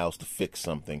to my house to fix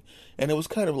something, and it was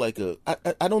kind of like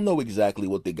I don't know exactly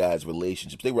what the guys'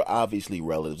 relationships. They were obviously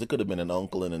relatives. It could have been an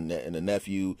uncle and a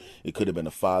nephew. It could have been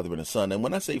a father and a son. And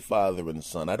when I say father and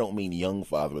son, I don't mean young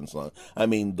father and son. I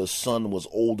mean the son was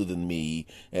older than me,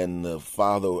 and the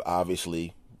father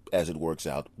obviously, as it works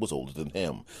out, was older than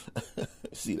him.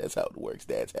 See, that's how it works.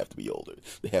 Dads have to be older.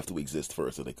 They have to exist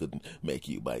first, so they couldn't make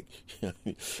you, Mike.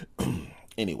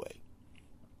 Anyway.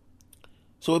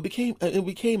 So it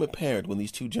became apparent when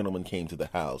these 2 gentlemen came to the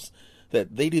house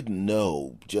that they didn't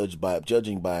know,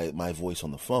 judging by my voice on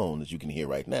the phone, as you can hear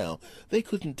right now, they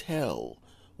couldn't tell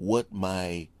what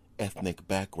my ethnic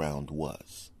background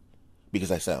was.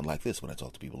 Because I sound like this when I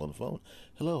talk to people on the phone.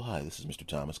 Hello, hi, this is Mr.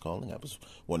 Thomas calling. I was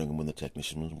wondering when the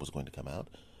technician was going to come out.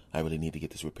 I really need to get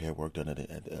this repair work done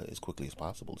as quickly as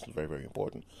possible. This is very, very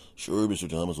important. Sure, Mr.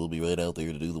 Thomas, we'll be right out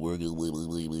there to do the work.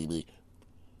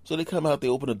 So they come out, they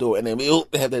open the door, and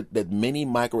they have that mini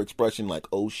micro expression like,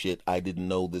 oh shit, I didn't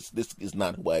know this. This is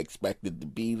not who I expected to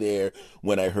be there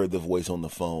when I heard the voice on the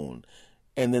phone.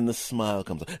 And then the smile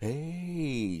comes up.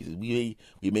 Hey, we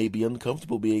may be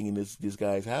uncomfortable being in this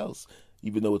guy's house,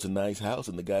 even though it's a nice house,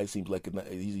 and the guy seems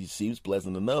he seems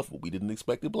pleasant enough. But we didn't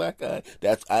expect a black guy.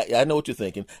 I know what you're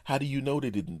thinking. How do you know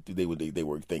they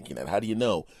were thinking that? How do you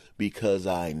know? Because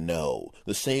I know.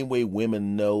 The same way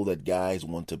women know that guys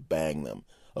want to bang them.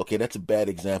 Okay, that's a bad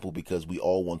example because we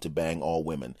all want to bang all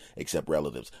women except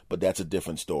relatives. But that's a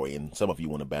different story. And some of you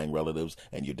want to bang relatives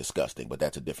and you're disgusting, but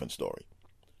that's a different story.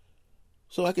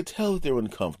 So I could tell that they're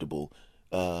uncomfortable.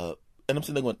 And I'm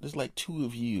sitting there going, there's like 2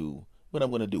 of you. What I'm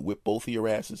going to do, whip both of your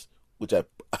asses? Which I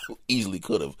easily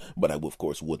could have, but I, of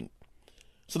course, wouldn't.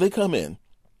 So they come in,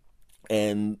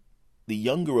 and the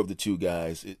younger of the 2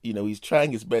 guys, he's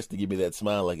trying his best to give me that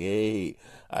smile like, hey,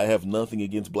 I have nothing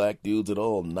against black dudes at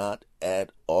all. Not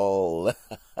at all.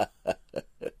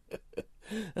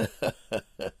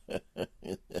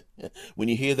 When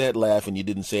you hear that laugh and you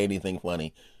didn't say anything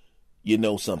funny, you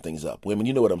know something's up. Women,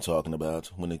 you know what I'm talking about.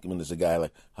 When there's a guy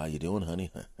like, how you doing,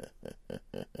 honey?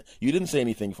 You didn't say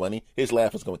anything funny. His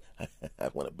laugh was going, I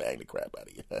want to bang the crap out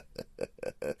of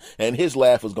you. And his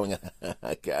laugh was going,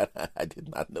 God, I did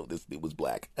not know this dude was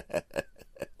black.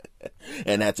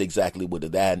 And that's exactly what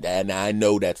it is. And I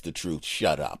know that's the truth.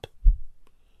 Shut up.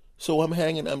 So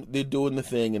they're doing the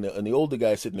thing, and the older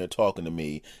guy's sitting there talking to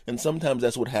me. And sometimes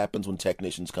that's what happens when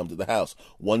technicians come to the house.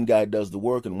 One guy does the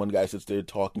work, and one guy sits there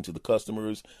talking to the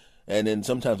customers. And then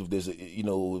sometimes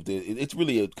it's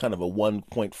really a kind of a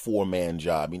 1.4 man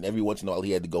job. I mean, every once in a while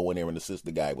he had to go in there and assist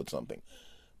the guy with something.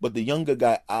 But the younger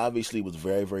guy obviously was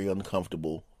very, very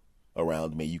uncomfortable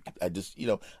around me.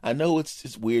 I know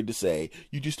it's weird to say.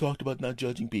 You just talked about not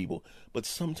judging people, but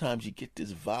sometimes you get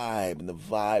this vibe, and the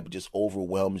vibe just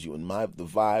overwhelms you. And the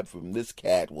vibe from this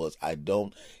cat was, I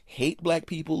don't hate black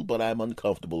people, but I'm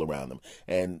uncomfortable around them.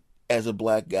 And as a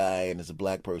black guy and as a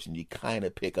black person, you kind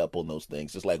of pick up on those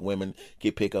things. Just like women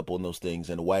can pick up on those things,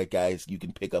 and white guys, you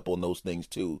can pick up on those things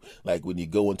too. Like when you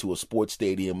go into a sports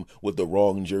stadium with the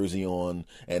wrong jersey on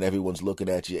and everyone's looking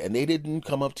at you, and they didn't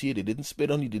come up to you, they didn't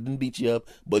spit on you, they didn't beat you up,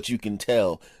 but you can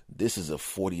tell this is a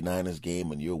 49ers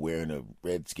game and you're wearing a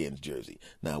Redskins jersey.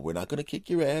 Now, we're not going to kick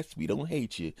your ass. We don't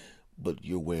hate you. But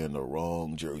you're wearing the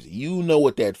wrong jersey. You know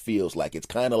what that feels like. It's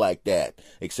kind of like that,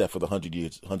 except for the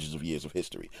hundreds of years of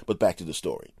history. But back to the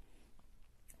story.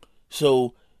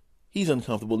 So he's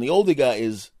uncomfortable. And the older guy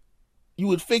you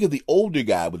would figure the older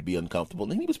guy would be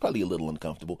uncomfortable. And he was probably a little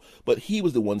uncomfortable. But he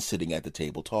was the one sitting at the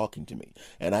table talking to me.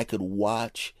 And I could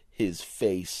watch his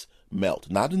face melt.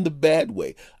 Not in the bad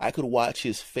way. I could watch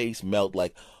his face melt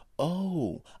like,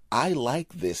 oh, I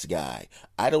like this guy.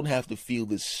 I don't have to feel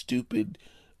this stupid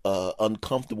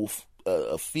uncomfortable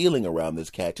feeling around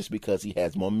this cat just because he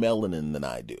has more melanin than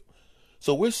I do.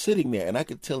 So we're sitting there, and I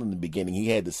could tell in the beginning he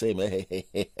had the same, hey,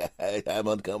 I'm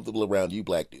uncomfortable around you,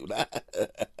 black dude.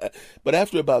 But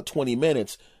after about 20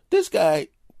 minutes, this guy,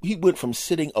 he went from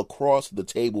sitting across the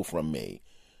table from me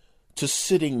to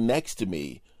sitting next to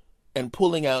me and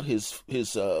pulling out his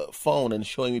phone and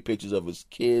showing me pictures of his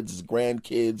kids, his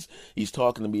grandkids. He's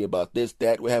talking to me about this,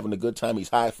 that. We're having a good time. He's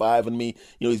high-fiving me.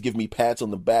 He's giving me pats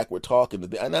on the back. We're talking.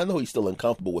 And I know he's still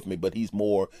uncomfortable with me, but he's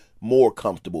more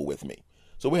comfortable with me.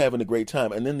 So we're having a great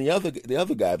time. And then the other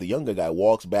guy, the younger guy,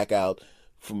 walks back out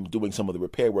from doing some of the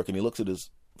repair work, and he looks at his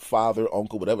father,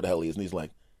 uncle, whatever the hell he is, and he's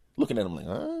like, looking at him like,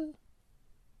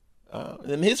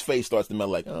 and his face starts to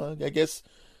melt like, I guess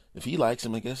if he likes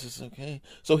him, I guess it's okay.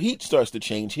 So he starts to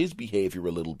change his behavior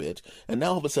a little bit. And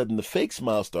now all of a sudden the fake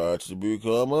smile starts to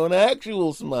become an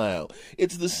actual smile.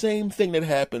 It's the same thing that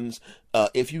happens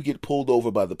if you get pulled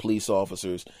over by the police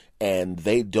officers and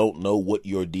they don't know what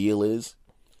your deal is.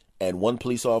 And one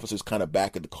police officer is kind of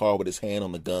back at the car with his hand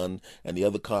on the gun, and the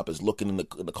other cop is looking in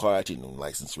the car at you,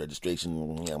 license,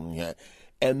 registration.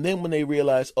 And then when they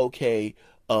realize, okay,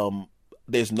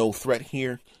 there's no threat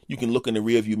here, you can look in the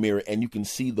rearview mirror and you can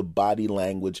see the body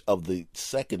language of the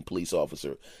second police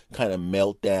officer kind of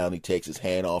melt down. He takes his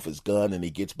hand off his gun and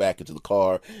he gets back into the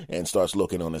car and starts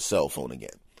looking on his cell phone again.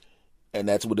 And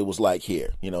that's what it was like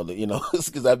here,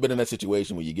 because I've been in that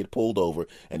situation where you get pulled over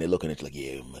and they're looking at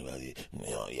you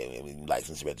like,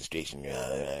 license, registration,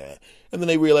 and then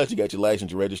they realize you got your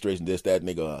license, your registration, this, that, and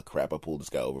they go, oh, crap, I pulled this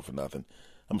guy over for nothing.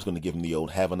 I'm just going to give him the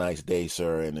old, have a nice day,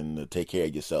 sir, and then take care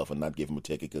of yourself and not give him a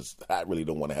ticket because I really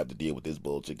don't want to have to deal with this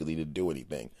bullshit because he didn't do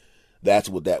anything. That's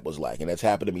what that was like. And that's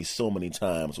happened to me so many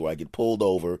times where I get pulled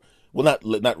over. Well,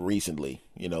 not recently,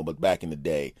 but back in the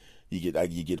day.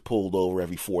 You get pulled over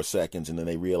every 4 seconds, and then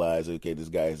they realize, okay, this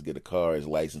guy has got a car, his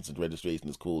license and registration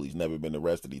is cool, he's never been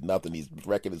arrested, he's nothing, his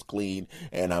record is clean,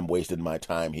 and I'm wasting my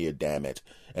time here, damn it.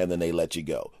 And then they let you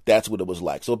go. That's what it was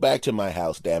like. So back to my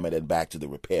house, damn it, and back to the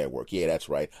repair work. Yeah, that's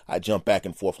right. I jump back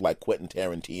and forth like Quentin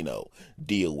Tarantino.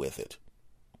 Deal with it.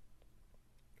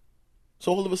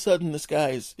 So all of a sudden, this guy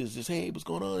is just, hey, what's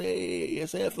going on? Hey,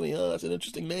 it's Anthony. Oh, that's an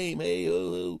interesting name. Hey,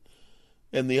 oh.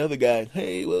 And the other guy,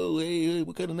 hey, whoa, hey,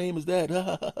 what kind of name is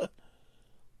that?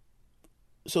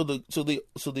 So the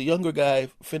younger guy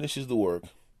finishes the work.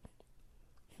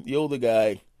 The older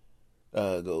guy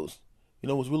goes, it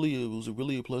was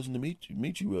really a pleasure to meet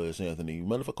you, Anthony. You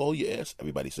mind if I call you S?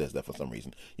 Everybody says that for some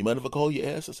reason. You mind if I call you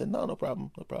S? I said, no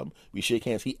problem. We shake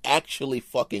hands. He actually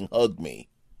fucking hugged me.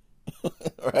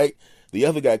 All right. The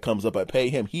other guy comes up, I pay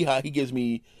him. He gives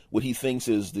me what he thinks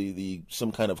is the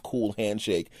some kind of cool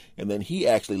handshake, and then he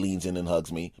actually leans in and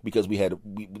hugs me because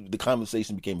the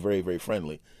conversation became very, very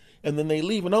friendly. And then they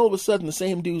leave, and all of a sudden the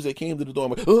same dudes that came to the door,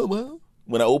 I'm like, oh well,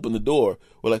 When I opened the door,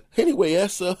 we're like, anyway,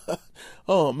 Essa,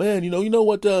 oh man, you know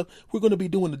what, we're going to be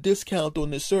doing a discount on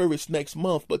this service next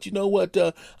month, but you know what,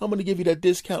 I'm going to give you that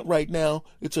discount right now.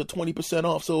 It's a 20%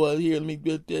 off, so here, let me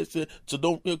get this, so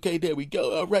don't, okay, there we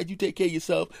go. All right, you take care of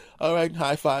yourself. All right,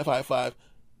 high five, high five.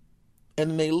 And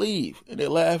then they leave, and they're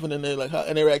laughing, and they're like,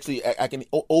 and they're actually, I can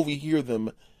overhear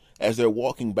them as they're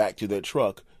walking back to their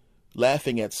truck,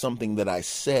 laughing at something that I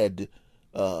said,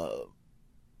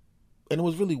 and it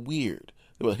was really weird.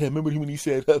 They were like, hey, remember when he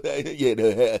said, yeah,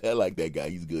 no, I like that guy.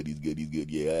 He's good.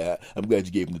 Yeah, I'm glad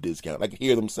you gave him the discount. I can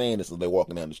hear them saying this as they're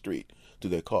walking down the street to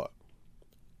their car.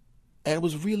 And it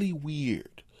was really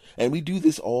weird. And we do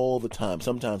this all the time.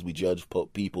 Sometimes we judge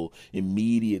people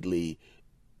immediately,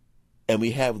 and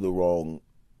we have the wrong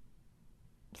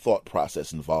thought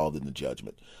process involved in the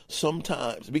judgment.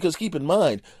 Sometimes, because keep in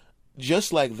mind,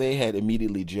 just like they had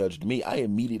immediately judged me, I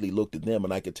immediately looked at them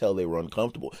and I could tell they were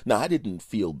uncomfortable. Now, I didn't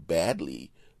feel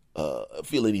badly,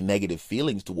 feel any negative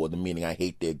feelings toward them, meaning I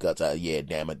hate their guts. Yeah,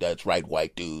 damn it, that's right,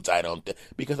 white dudes.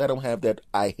 Because I don't have that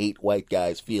I hate white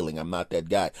guys feeling. I'm not that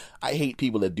guy. I hate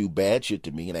people that do bad shit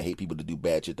to me, and I hate people that do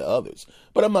bad shit to others.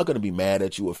 But I'm not going to be mad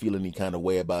at you or feel any kind of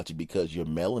way about you because your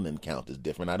melanin count is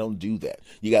different. I don't do that.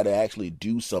 You got to actually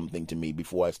do something to me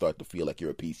before I start to feel like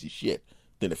you're a piece of shit.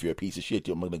 Then if you're a piece of shit,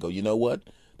 I'm going to go, you know what?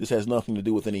 This has nothing to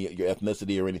do with any of your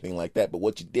ethnicity or anything like that, but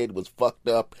what you did was fucked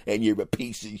up and you're a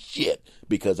piece of shit,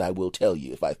 because I will tell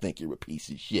you if I think you're a piece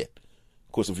of shit.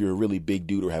 Of course, if you're a really big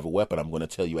dude or have a weapon, I'm going to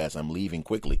tell you as I'm leaving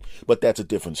quickly, but that's a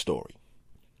different story.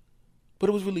 But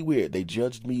it was really weird. They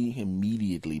judged me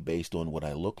immediately based on what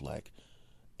I look like,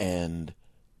 and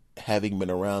having been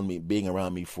around me, being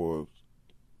around me for,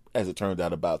 as it turned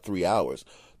out, about 3 hours,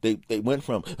 they went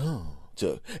from, oh,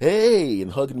 to, hey,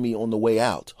 and hugging me on the way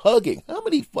out. Hugging. How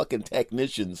many fucking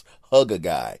technicians hug a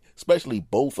guy? Especially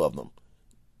both of them.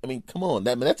 I mean, come on.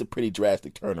 That's a pretty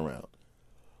drastic turnaround.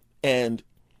 And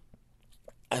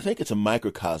I think it's a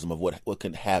microcosm of what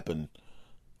can happen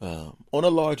on a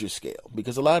larger scale.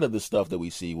 Because a lot of the stuff that we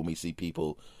see when we see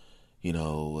people,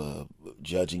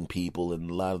 judging people, and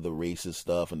a lot of the racist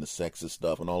stuff and the sexist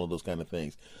stuff and all of those kind of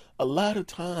things, a lot of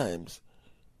times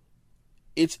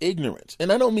it's ignorance. And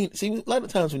I don't mean, see, a lot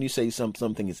of times when you say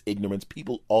something is ignorance,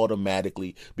 people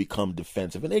automatically become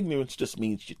defensive. And ignorance just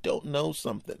means you don't know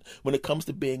something. When it comes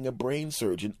to being a brain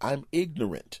surgeon, I'm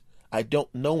ignorant. I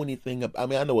don't know anything. I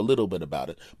know a little bit about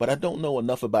it, but I don't know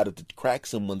enough about it to crack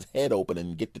someone's head open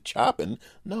and get to chopping.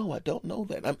 No, I don't know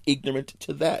that. I'm ignorant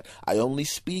to that. I only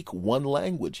speak one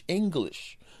language,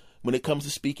 English. When it comes to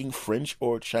speaking French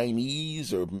or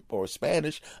Chinese or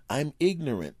Spanish, I'm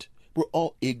ignorant. We're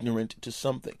all ignorant to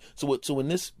something. So in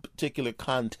this particular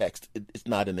context, it's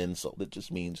not an insult. It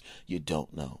just means you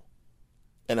don't know.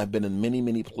 And I've been in many,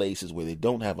 many places where they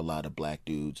don't have a lot of black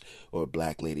dudes or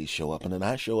black ladies show up. And then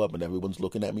I show up and everyone's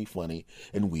looking at me funny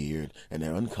and weird and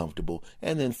they're uncomfortable.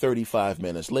 And then 35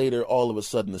 minutes later, all of a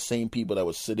sudden, the same people that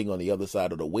were sitting on the other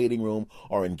side of the waiting room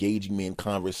are engaging me in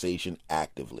conversation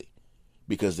actively.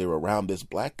 Because they're around this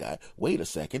black guy. Wait a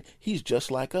second, he's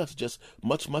just like us, just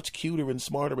much, much cuter and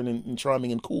smarter and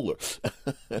charming and cooler.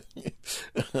 I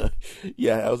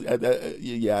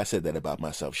said that about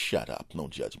myself. Shut up.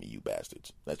 Don't judge me, you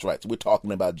bastards. That's right. So we're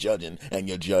talking about judging, and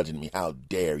you're judging me. How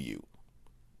dare you?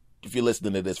 If you're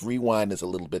listening to this, rewind this a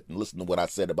little bit and listen to what I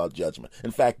said about judgment.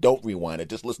 In fact, don't rewind it.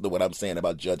 Just listen to what I'm saying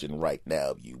about judging right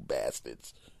now, you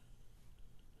bastards.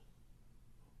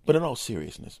 But in all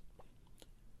seriousness,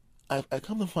 I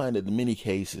come to find that in many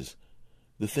cases,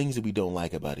 the things that we don't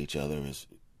like about each other is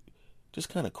just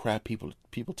kind of crap people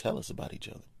tell us about each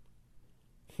other.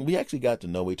 We actually got to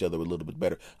know each other a little bit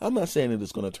better. I'm not saying that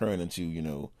it's going to turn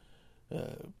into,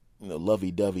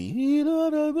 lovey-dovey,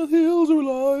 the hills are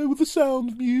alive with the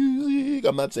sound of music.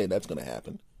 I'm not saying that's going to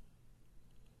happen.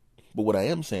 But what I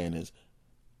am saying is,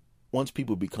 once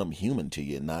people become human to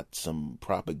you, not some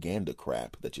propaganda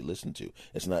crap that you listen to,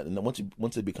 it's not.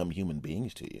 Once they become human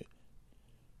beings to you,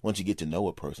 once you get to know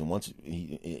a person,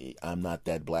 I'm not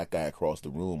that black guy across the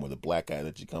room or the black guy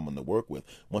that you come in to work with.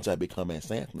 Once I become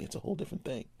Ess Anthony, it's a whole different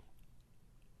thing.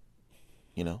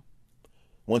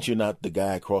 Once you're not the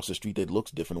guy across the street that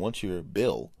looks different, once you're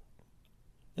Bill,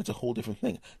 it's a whole different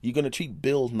thing. You're going to treat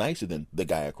Bill nicer than the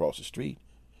guy across the street.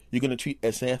 You're going to treat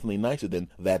Ess Anthony nicer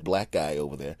than that black guy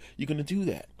over there. You're going to do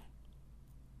that.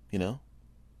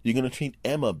 You're going to treat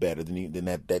Emma better than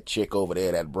that chick over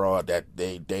there, that broad, that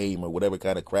dame, or whatever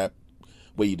kind of crap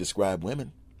way you describe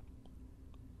women.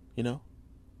 And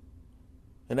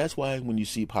that's why when you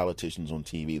see politicians on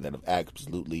TV that have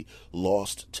absolutely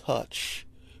lost touch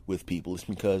with people, it's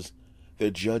because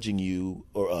they're judging you,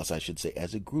 or us, I should say,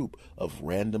 as a group of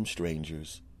random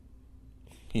strangers,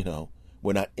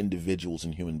 We're not individuals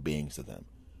and human beings to them.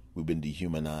 We've been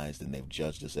dehumanized, and they've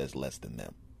judged us as less than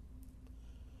them.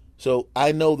 So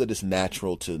I know that it's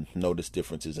natural to notice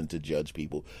differences and to judge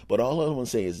people, but all I want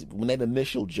to say is when that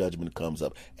initial judgment comes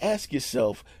up, ask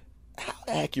yourself, how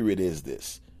accurate is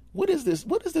this? What is this?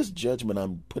 What is this judgment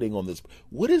I'm putting on this?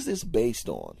 What is this based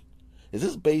on? Is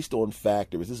this based on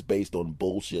fact, or is this based on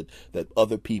bullshit that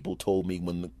other people told me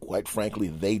when, quite frankly,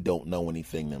 they don't know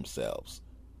anything themselves?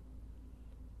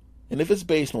 And if it's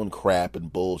based on crap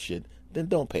and bullshit, then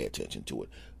don't pay attention to it.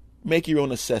 Make your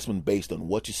own assessment based on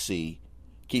what you see.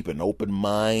 Keep an open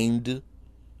mind.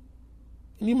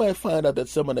 And you might find out that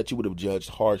someone that you would have judged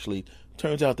harshly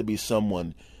turns out to be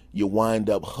someone you wind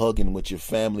up hugging with your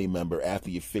family member after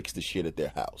you fix the shit at their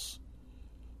house.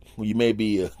 You may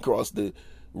be across the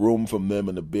room from them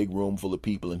in a big room full of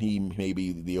people, and he may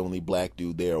be the only black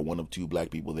dude there, or one of two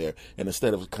black people there, and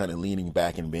instead of kind of leaning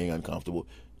back and being uncomfortable,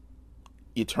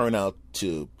 you turn out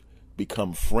to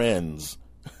become friends,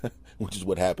 which is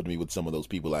what happened to me with some of those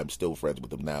people. I'm still friends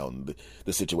with them now, and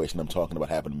the situation I'm talking about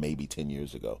happened maybe 10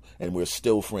 years ago, and we're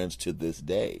still friends to this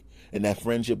day. And that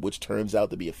friendship, which turns out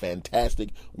to be a fantastic,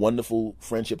 wonderful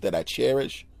friendship that I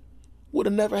cherish, would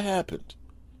have never happened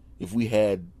if we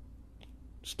had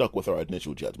stuck with our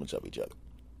initial judgments of each other.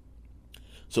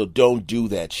 So don't do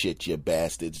that shit, you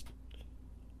bastards.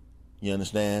 You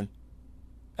understand?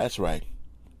 That's right.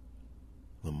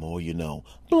 The more you know.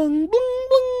 Bling, bling,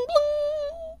 bling,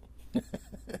 bling.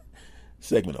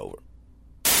 Segment over.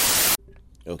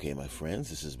 Okay, my friends,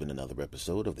 this has been another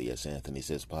episode of the S. Anthony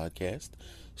Says podcast,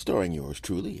 starring yours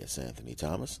truly, S. Anthony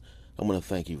Thomas. I want to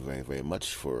thank you very, very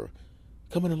much for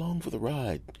coming along for the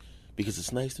ride, because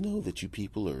it's nice to know that you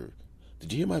people are...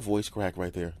 Did you hear my voice crack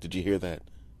right there? Did you hear that?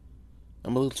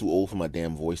 I'm a little too old for my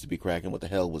damn voice to be cracking. What the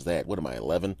hell was that? What am I,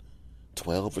 11?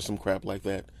 12 or some crap like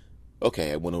that?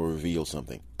 Okay, I want to reveal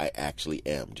something. I actually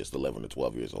am just 11 or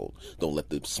 12 years old. Don't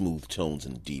let the smooth tones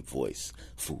and deep voice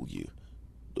fool you.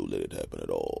 Don't let it happen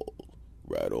at all.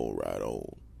 Right on, right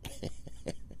on.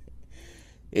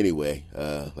 Anyway,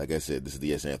 like I said, this is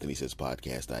the S. Anthony Says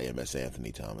podcast. I am S.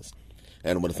 Anthony Thomas.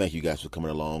 And I want to thank you guys for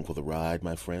coming along for the ride,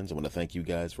 my friends. I want to thank you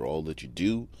guys for all that you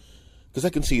do, because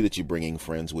I can see that you're bringing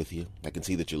friends with you. I can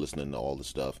see that you're listening to all the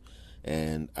stuff,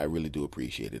 and I really do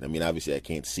appreciate it. I mean, obviously, I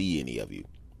can't see any of you.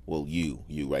 Well, you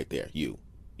right there, you.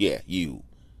 Yeah, you.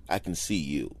 I can see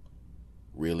you.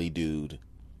 Really, dude?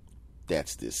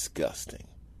 That's disgusting.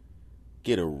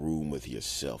 Get a room with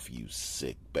yourself, you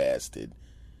sick bastard.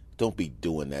 Don't be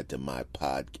doing that to my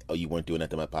podcast. Oh, you weren't doing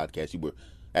that to my podcast? You were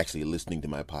actually listening to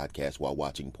my podcast while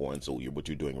watching porn, so what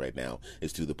you're doing right now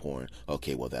is to the porn.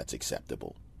 Okay, well, that's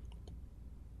acceptable.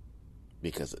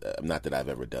 Because, not that I've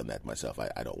ever done that myself.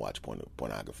 I don't watch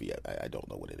pornography. I don't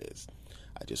know what it is.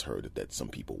 I just heard that some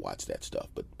people watch that stuff,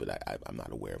 but I'm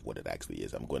not aware of what it actually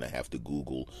is. I'm going to have to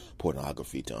Google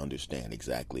pornography to understand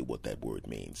exactly what that word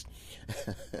means.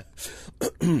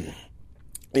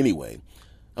 Anyway,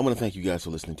 I want to thank you guys for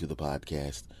listening to the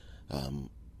podcast.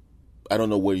 I don't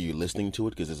know where you're listening to it,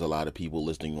 because there's a lot of people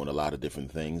listening on a lot of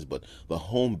different things, but the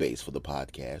home base for the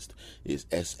podcast is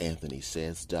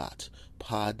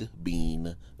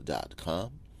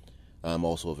santhonysays.podbean.com. I'm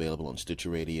also available on Stitcher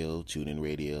Radio, TuneIn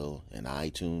Radio, and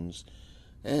iTunes.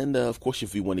 And, of course,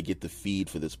 if you want to get the feed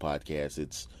for this podcast,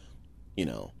 it's,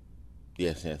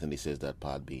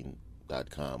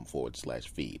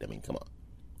 santhonysays.podbean.com/feed. I mean, come on.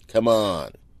 Come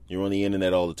on. You're on the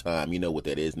internet all the time. You know what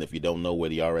that is. And if you don't know where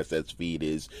the RSS feed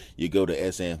is, you go to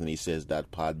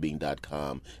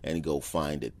santhonysays.podbean.com and go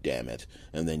find it, damn it.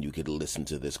 And then you could listen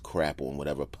to this crap on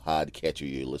whatever podcatcher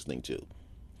you're listening to.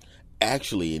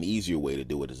 Actually, an easier way to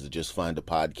do it is to just find a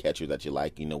podcatcher that you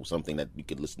like, something that you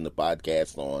could listen to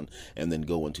podcasts on, and then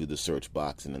go into the search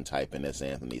box and then type in S.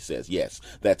 Anthony Says. Yes,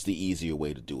 that's the easier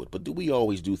way to do it. But do we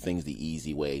always do things the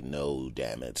easy way? No,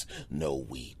 damn it. No,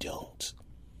 we don't.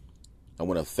 I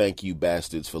want to thank you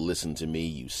bastards for listening to me,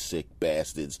 you sick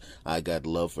bastards. I got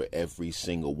love for every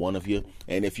single one of you.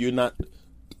 And if you're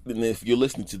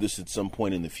listening to this at some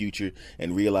point in the future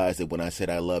and realize that when I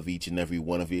said I love each and every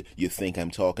one of you, you think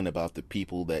I'm talking about the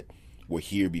people that were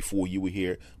here before you were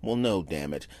here, well, no,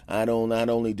 damn it. Not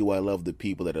only do I love the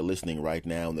people that are listening right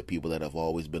now and the people that have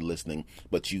always been listening,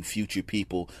 but you future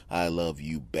people, I love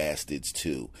you bastards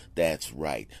too. That's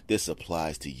right. This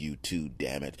applies to you too,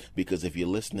 damn it. Because if you're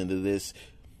listening to this,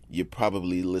 you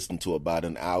probably listened to about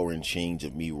an hour and change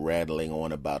of me rattling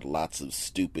on about lots of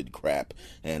stupid crap,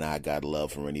 and I got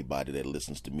love for anybody that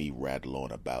listens to me rattle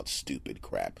on about stupid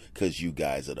crap, because you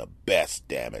guys are the best,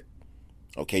 damn it.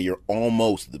 Okay, you're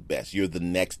almost the best. You're the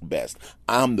next best.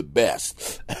 I'm the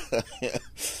best.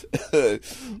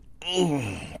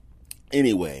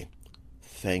 Anyway,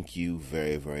 thank you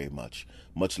very, very much.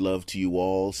 Much love to you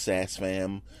all, SAS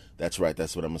fam. That's right,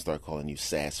 that's what I'm going to start calling you,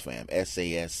 SAS fam.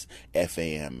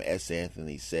 SASFAM. S.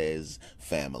 Anthony Says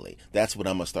Family. That's what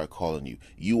I'm going to start calling you.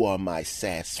 You are my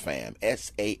SAS fam. SASFAM.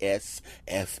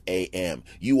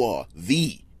 You are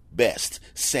the best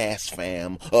SAS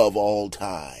fam of all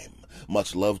time.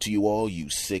 Much love to you all,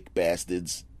 you sick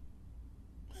bastards.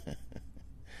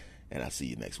 And I'll see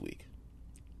you next week.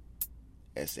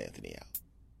 S. Anthony out.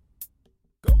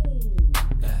 Go.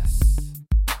 S.